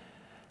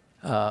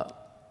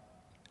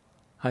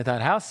 I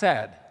thought, how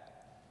sad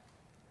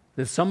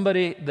that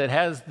somebody that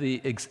has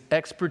the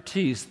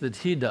expertise that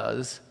he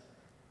does,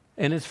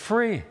 and it's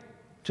free,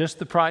 just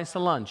the price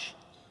of lunch,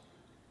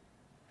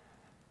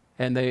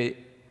 and they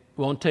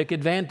won't take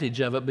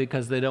advantage of it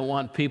because they don't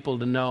want people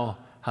to know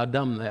how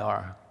dumb they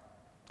are.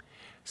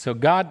 So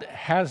God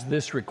has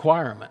this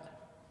requirement.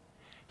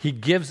 He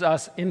gives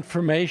us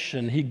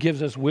information. He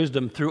gives us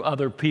wisdom through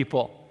other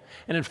people.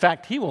 And in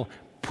fact, He will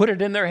put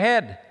it in their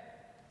head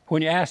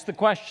when you ask the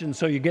question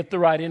so you get the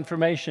right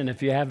information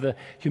if you have the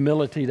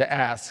humility to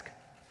ask.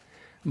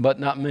 But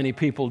not many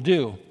people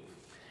do.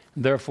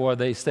 Therefore,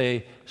 they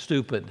stay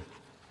stupid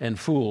and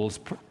fools.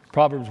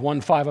 Proverbs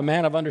 1:5, a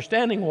man of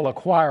understanding will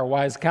acquire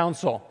wise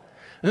counsel.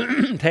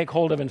 Take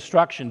hold of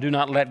instruction. Do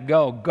not let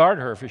go. Guard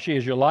her, for she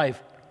is your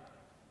life.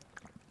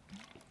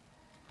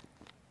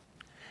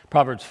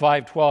 Proverbs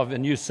 5:12,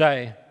 and you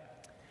say,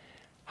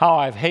 how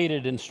I've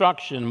hated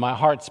instruction, my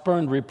heart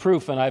spurned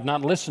reproof, and I have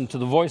not listened to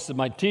the voice of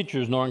my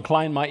teachers, nor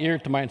inclined my ear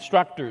to my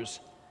instructors.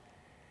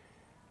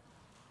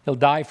 He'll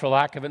die for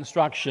lack of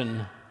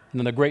instruction,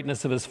 and in the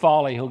greatness of his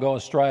folly he'll go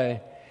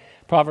astray.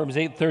 Proverbs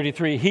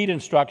 8:33, heed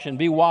instruction,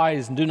 be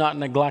wise, and do not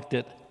neglect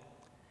it.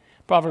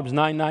 Proverbs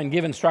 9:9,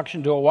 give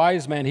instruction to a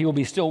wise man, he will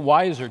be still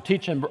wiser.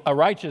 Teach a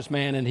righteous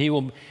man, and he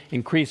will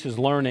increase his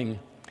learning.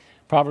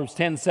 Proverbs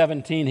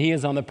 10:17, he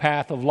is on the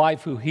path of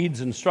life who heeds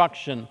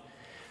instruction.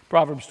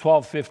 Proverbs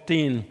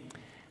 12:15,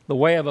 the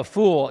way of a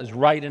fool is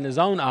right in his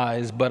own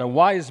eyes, but a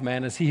wise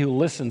man is he who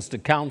listens to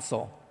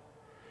counsel.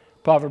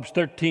 Proverbs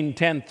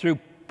 13:10, through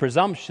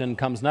presumption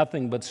comes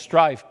nothing but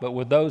strife, but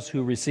with those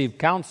who receive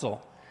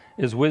counsel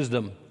is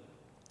wisdom.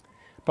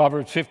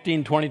 Proverbs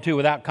 15:22,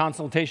 without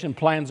consultation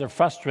plans are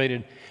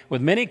frustrated.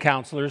 With many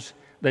counselors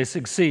they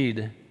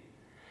succeed.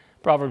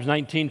 Proverbs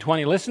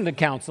 19:20, listen to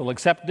counsel,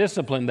 accept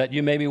discipline, that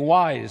you may be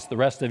wise the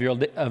rest of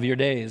your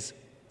days.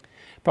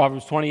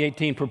 Proverbs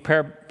 20:18,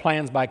 prepare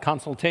plans by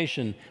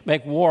consultation,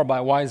 make war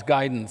by wise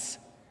guidance.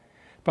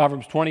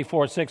 Proverbs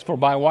 24:6, for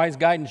by wise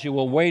guidance you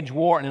will wage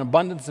war, and in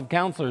abundance of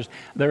counselors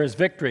there is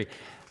victory.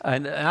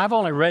 And I've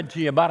only read to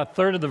you about a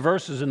third of the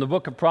verses in the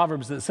book of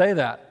Proverbs that say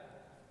that.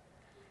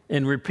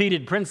 And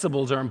repeated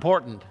principles are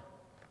important.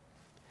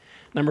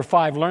 Number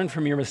 5, learn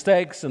from your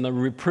mistakes and the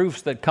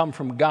reproofs that come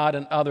from God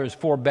and others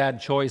for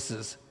bad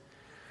choices.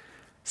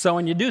 So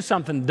when you do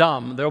something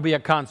dumb, there will be a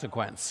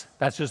consequence.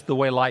 That's just the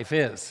way life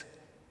is.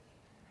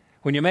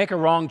 When you make a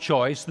wrong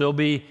choice, there'll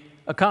be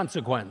a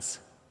consequence.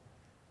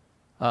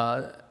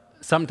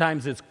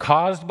 Sometimes it's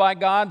caused by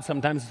God,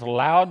 sometimes it's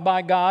allowed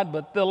by God,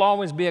 but there'll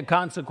always be a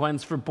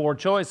consequence for poor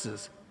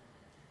choices.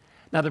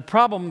 Now, the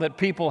problem that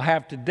people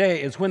have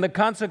today is when the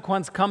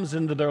consequence comes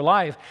into their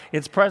life,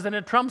 it's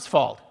President Trump's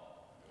fault,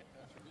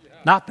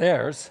 not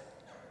theirs.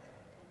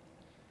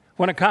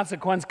 When a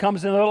consequence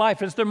comes into their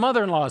life, it's their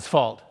mother-in-law's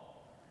fault,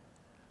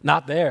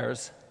 not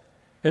theirs.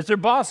 It's their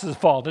boss's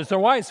fault, it's their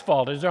wife's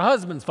fault, it's their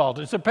husband's fault,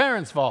 it's their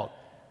parents' fault.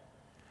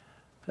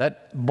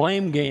 That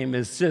blame game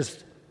is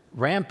just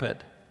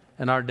rampant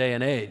in our day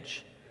and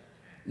age.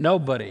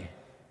 Nobody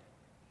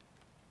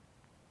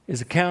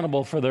is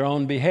accountable for their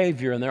own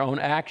behavior and their own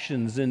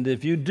actions, and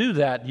if you do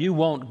that, you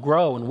won't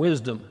grow in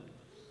wisdom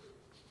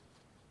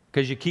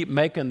because you keep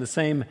making the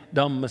same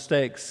dumb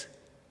mistakes.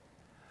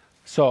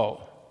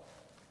 So,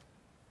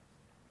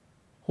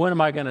 when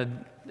am I going to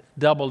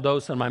double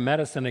dose on my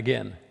medicine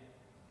again?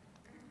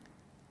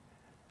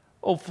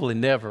 Hopefully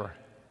never.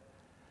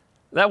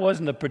 That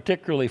wasn't a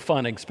particularly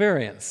fun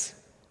experience,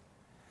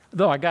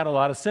 though I got a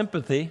lot of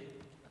sympathy.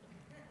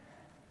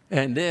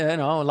 And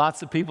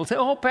lots of people say,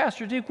 oh,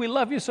 Pastor Duke, we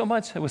love you so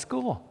much. It was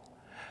cool.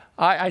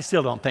 I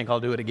still don't think I'll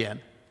do it again.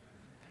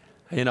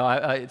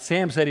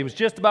 Sam said he was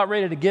just about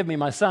ready to give me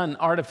my son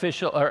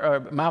artificial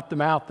or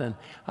mouth-to-mouth, and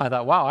I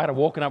thought, wow, I'd have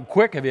woken up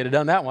quick if he had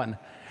done that one.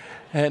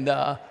 And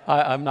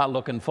I'm not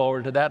looking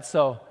forward to that.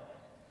 So,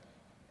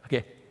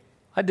 okay,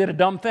 I did a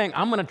dumb thing.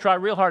 I'm going to try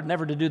real hard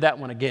never to do that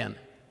one again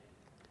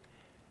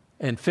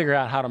and figure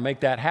out how to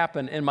make that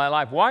happen in my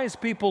life. Wise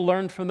people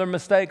learn from their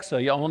mistakes, so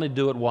you only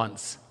do it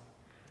once.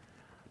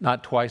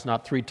 Not twice,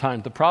 not 3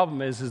 times. The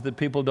problem is that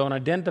people don't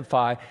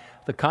identify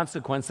the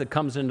consequence that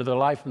comes into their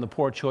life from the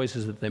poor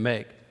choices that they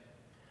make.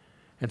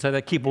 And so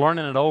they keep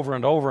learning it over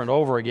and over and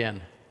over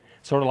again,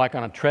 sort of like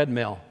on a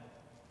treadmill.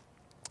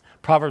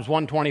 Proverbs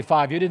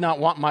 1:25, you did not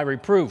want my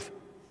reproof.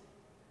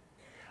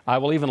 I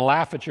will even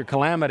laugh at your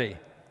calamity.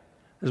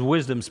 This is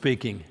wisdom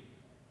speaking.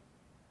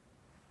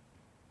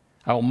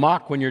 I will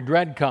mock when your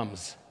dread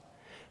comes.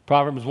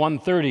 Proverbs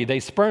 1:30, they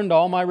spurned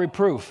all my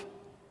reproof,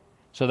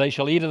 so they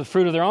shall eat of the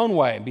fruit of their own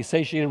way and be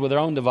satiated with their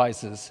own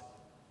devices.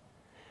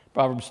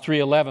 Proverbs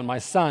 3:11, my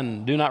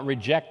son, do not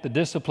reject the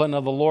discipline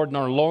of the Lord,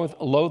 nor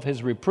loathe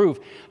his reproof.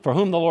 For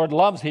whom the Lord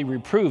loves, he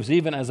reproves,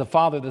 even as a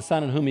father the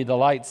son in whom he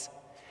delights.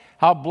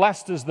 How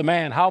blessed is the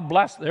man, how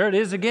blessed, there it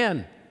is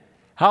again.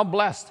 How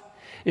blessed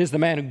is the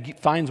man who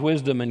finds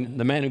wisdom and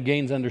the man who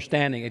gains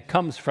understanding. It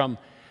comes from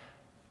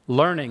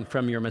learning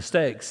from your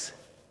mistakes.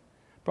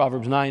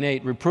 Proverbs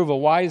 9:8, reprove a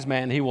wise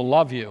man, he will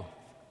love you.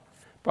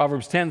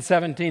 Proverbs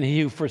 10:17,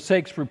 he who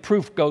forsakes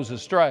reproof goes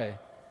astray.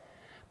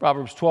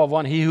 Proverbs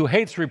 12:1, he who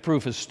hates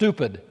reproof is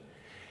stupid.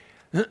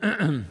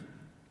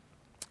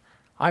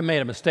 I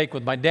made a mistake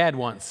with my dad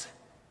once.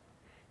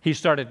 He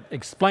started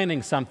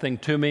explaining something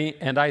to me,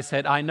 and I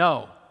said, I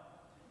know.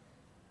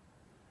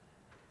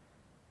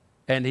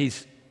 And he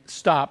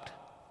stopped,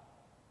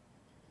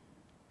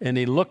 and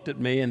he looked at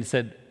me and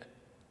said,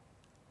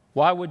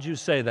 why would you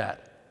say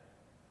that?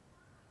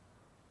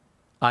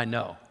 I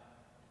know.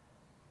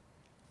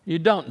 You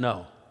don't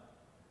know.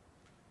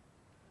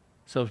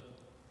 So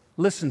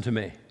listen to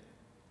me.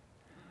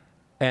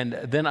 And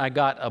then I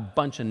got a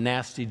bunch of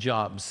nasty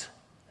jobs.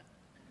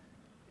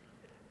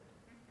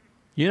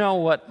 You know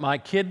what, my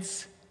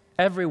kids,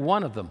 every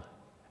one of them,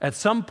 at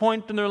some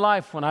point in their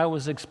life when I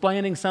was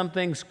explaining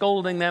something,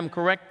 scolding them,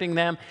 correcting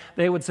them,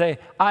 they would say,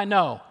 I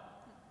know.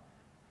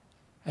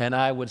 And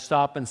I would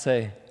stop and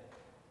say,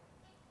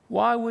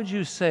 why would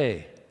you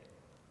say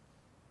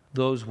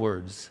those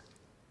words?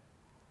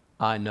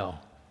 I know.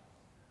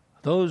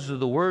 Those are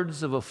the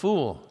words of a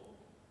fool.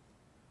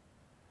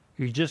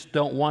 You just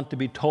don't want to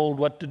be told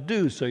what to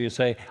do, so you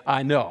say,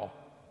 I know.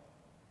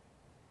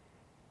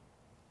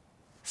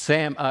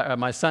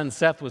 My son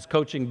Seth was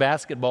coaching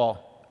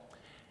basketball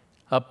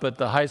up at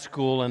the high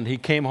school, and he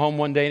came home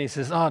one day and he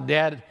says, oh,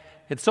 Dad,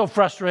 it's so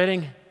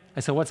frustrating.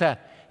 I said, what's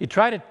that? You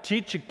try to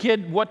teach a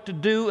kid what to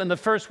do, and the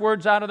first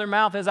words out of their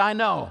mouth is, I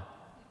know.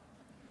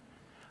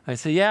 I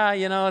say, yeah,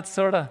 it's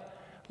sort of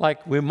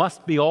like we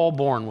must be all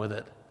born with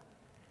it.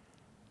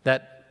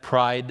 That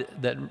pride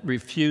that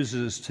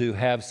refuses to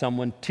have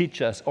someone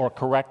teach us or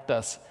correct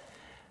us.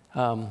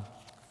 We're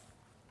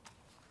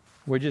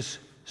just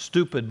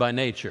stupid by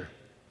nature.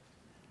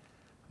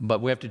 But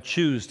we have to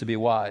choose to be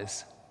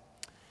wise.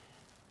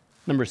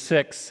 Number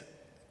 6,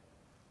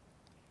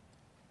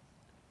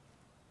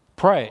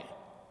 pray.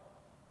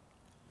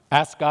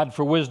 Ask God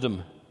for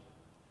wisdom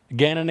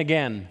again and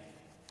again,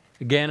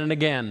 again and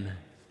again.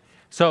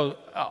 So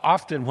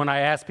often when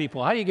I ask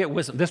people, how do you get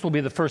wisdom? This will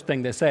be the first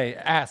thing they say,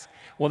 ask.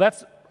 Well,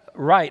 that's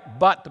right,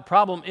 but the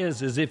problem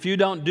is if you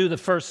don't do the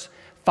first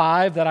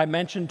 5 that I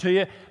mentioned to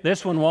you,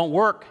 this one won't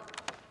work.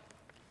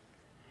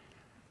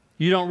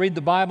 You don't read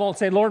the Bible and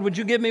say, Lord, would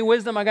you give me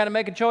wisdom? I got to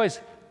make a choice.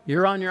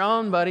 You're on your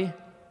own, buddy.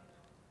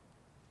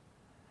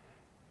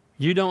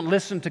 You don't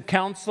listen to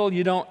counsel.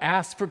 You don't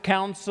ask for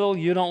counsel.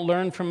 You don't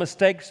learn from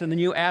mistakes, and then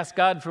you ask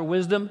God for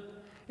wisdom.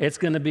 It's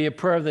going to be a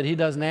prayer that He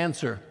doesn't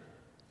answer.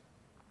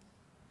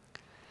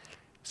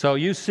 So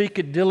you seek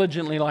it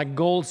diligently like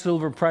gold,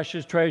 silver,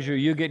 precious treasure.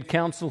 You get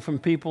counsel from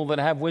people that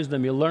have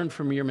wisdom. You learn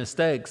from your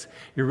mistakes.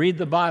 You read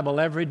the Bible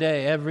every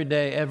day, every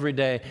day, every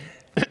day.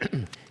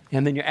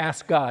 And then you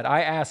ask God.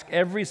 I ask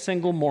every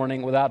single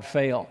morning without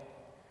fail.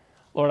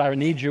 Lord, I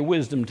need your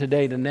wisdom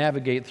today to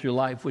navigate through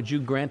life. Would you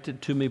grant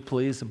it to me,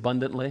 please,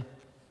 abundantly?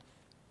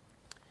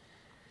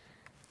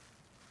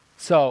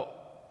 So,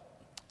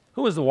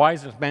 who was the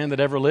wisest man that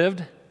ever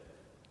lived?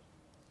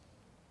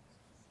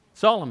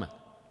 Solomon.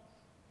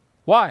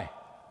 Why?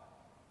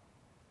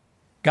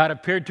 God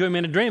appeared to him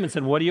in a dream and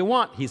said, what do you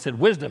want? He said,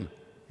 wisdom.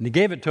 And He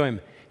gave it to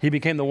him. He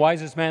became the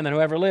wisest man that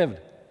ever lived.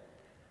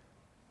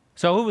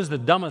 So who was the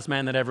dumbest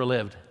man that ever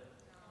lived?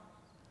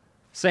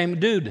 Same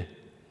dude.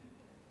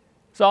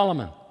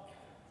 Solomon.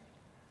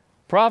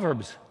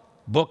 Proverbs,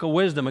 book of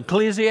wisdom.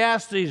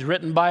 Ecclesiastes,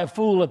 written by a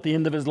fool at the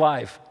end of his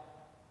life.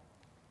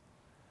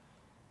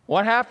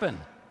 What happened?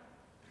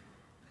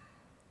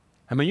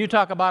 I mean, you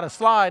talk about a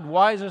slide,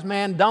 wisest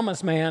man,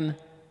 dumbest man.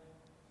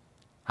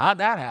 How'd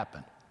that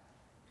happen?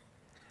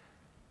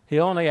 He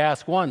only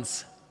asked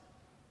once.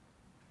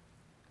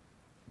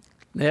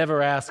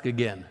 Never ask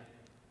again.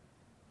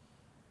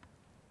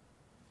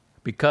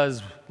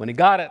 Because when he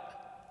got it,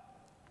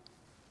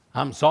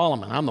 I'm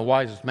Solomon. I'm the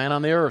wisest man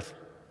on the earth.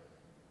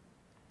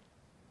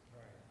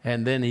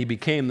 And then he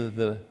became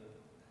the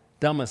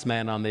dumbest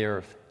man on the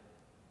earth.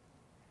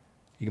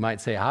 You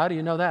might say, how do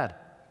you know that?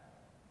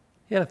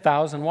 He had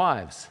 1,000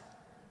 wives.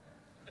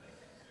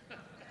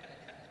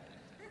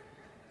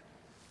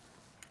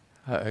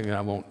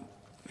 I won't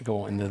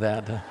go into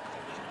that.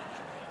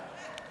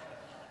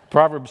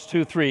 Proverbs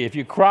 2:3, if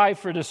you cry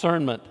for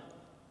discernment,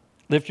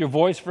 lift your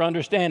voice for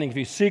understanding. If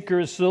you seek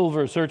her as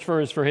silver, search for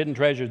her as for hidden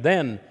treasure,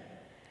 then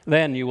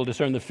you will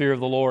discern the fear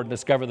of the Lord and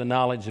discover the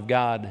knowledge of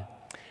God.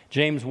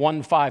 James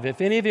 1:5, if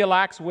any of you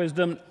lacks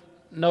wisdom,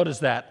 notice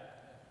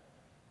that.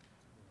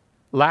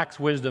 Lacks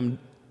wisdom.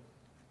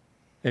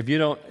 If you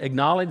don't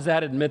acknowledge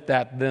that, admit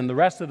that, then the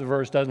rest of the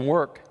verse doesn't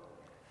work.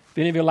 If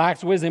any of you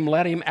lacks wisdom,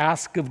 let him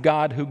ask of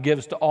God, who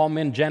gives to all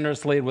men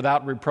generously and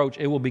without reproach.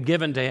 It will be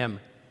given to him.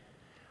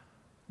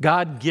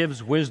 God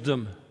gives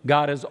wisdom.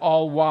 God is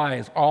all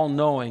wise, all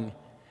knowing,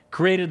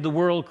 created the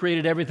world,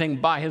 created everything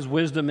by His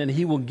wisdom, and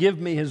He will give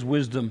me His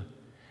wisdom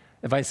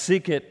if I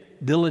seek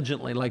it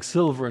diligently like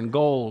silver and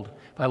gold,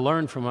 if I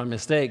learn from my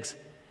mistakes,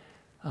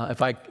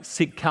 if I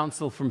seek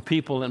counsel from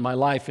people in my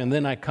life, and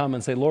then I come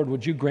and say, Lord,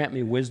 would you grant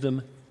me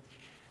wisdom?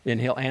 And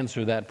He'll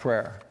answer that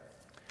prayer.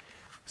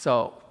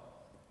 So,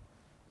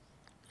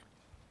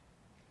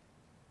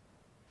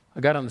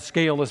 I got on the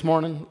scale this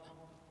morning.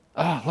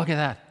 Oh, look at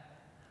that.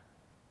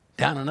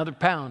 Down another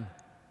pound.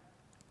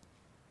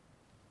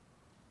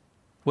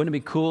 Wouldn't it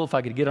be cool if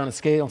I could get on a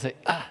scale and say,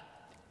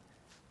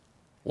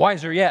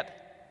 wiser yet.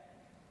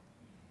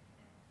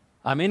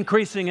 I'm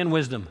increasing in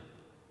wisdom.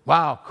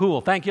 Wow,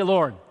 cool. Thank you,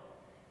 Lord.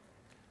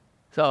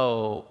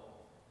 So,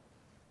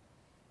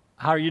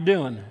 how are you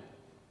doing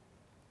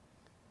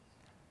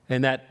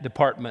in that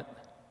department?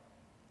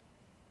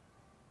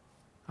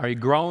 Are you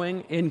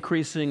growing,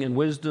 increasing in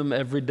wisdom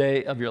every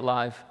day of your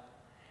life?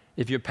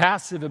 If you're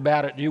passive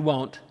about it, you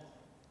won't.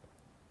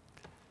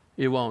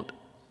 You won't.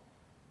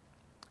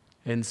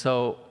 And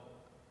so,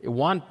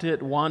 want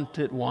it, want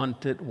it,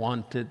 want it,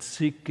 want it,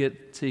 seek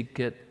it, seek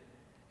it.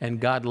 And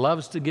God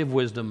loves to give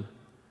wisdom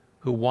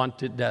who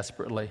want it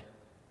desperately.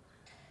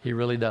 He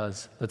really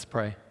does. Let's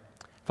pray.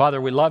 Father,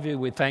 we love you.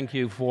 We thank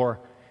you for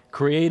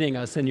creating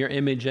us in your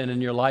image and in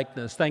your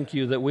likeness. Thank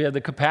you that we have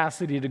the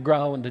capacity to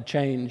grow and to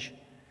change.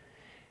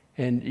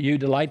 And you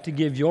delight to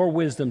give your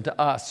wisdom to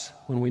us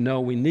when we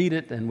know we need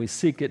it and we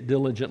seek it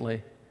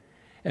diligently.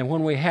 And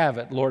when we have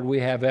it, Lord, we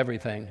have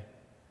everything.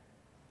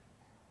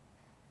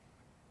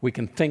 We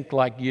can think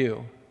like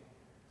you.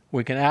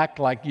 We can act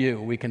like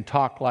you. We can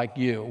talk like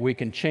you. We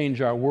can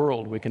change our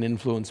world. We can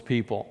influence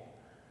people.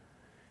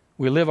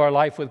 We live our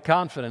life with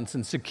confidence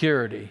and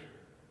security.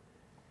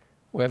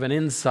 We have an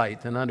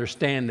insight and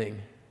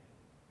understanding.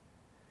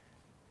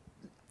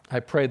 I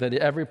pray that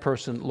every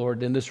person,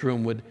 Lord, in this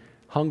room would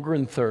hunger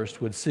and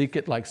thirst, would seek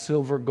it like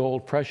silver,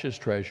 gold, precious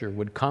treasure,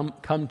 would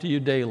come to you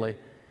daily,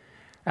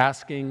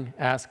 asking,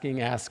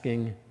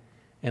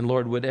 and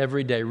Lord, would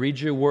every day read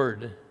your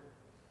word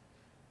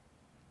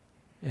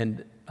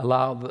and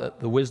allow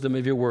the wisdom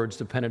of your words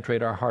to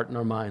penetrate our heart and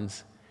our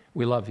minds.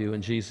 We love you.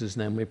 In Jesus'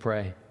 name we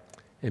pray.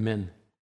 Amen.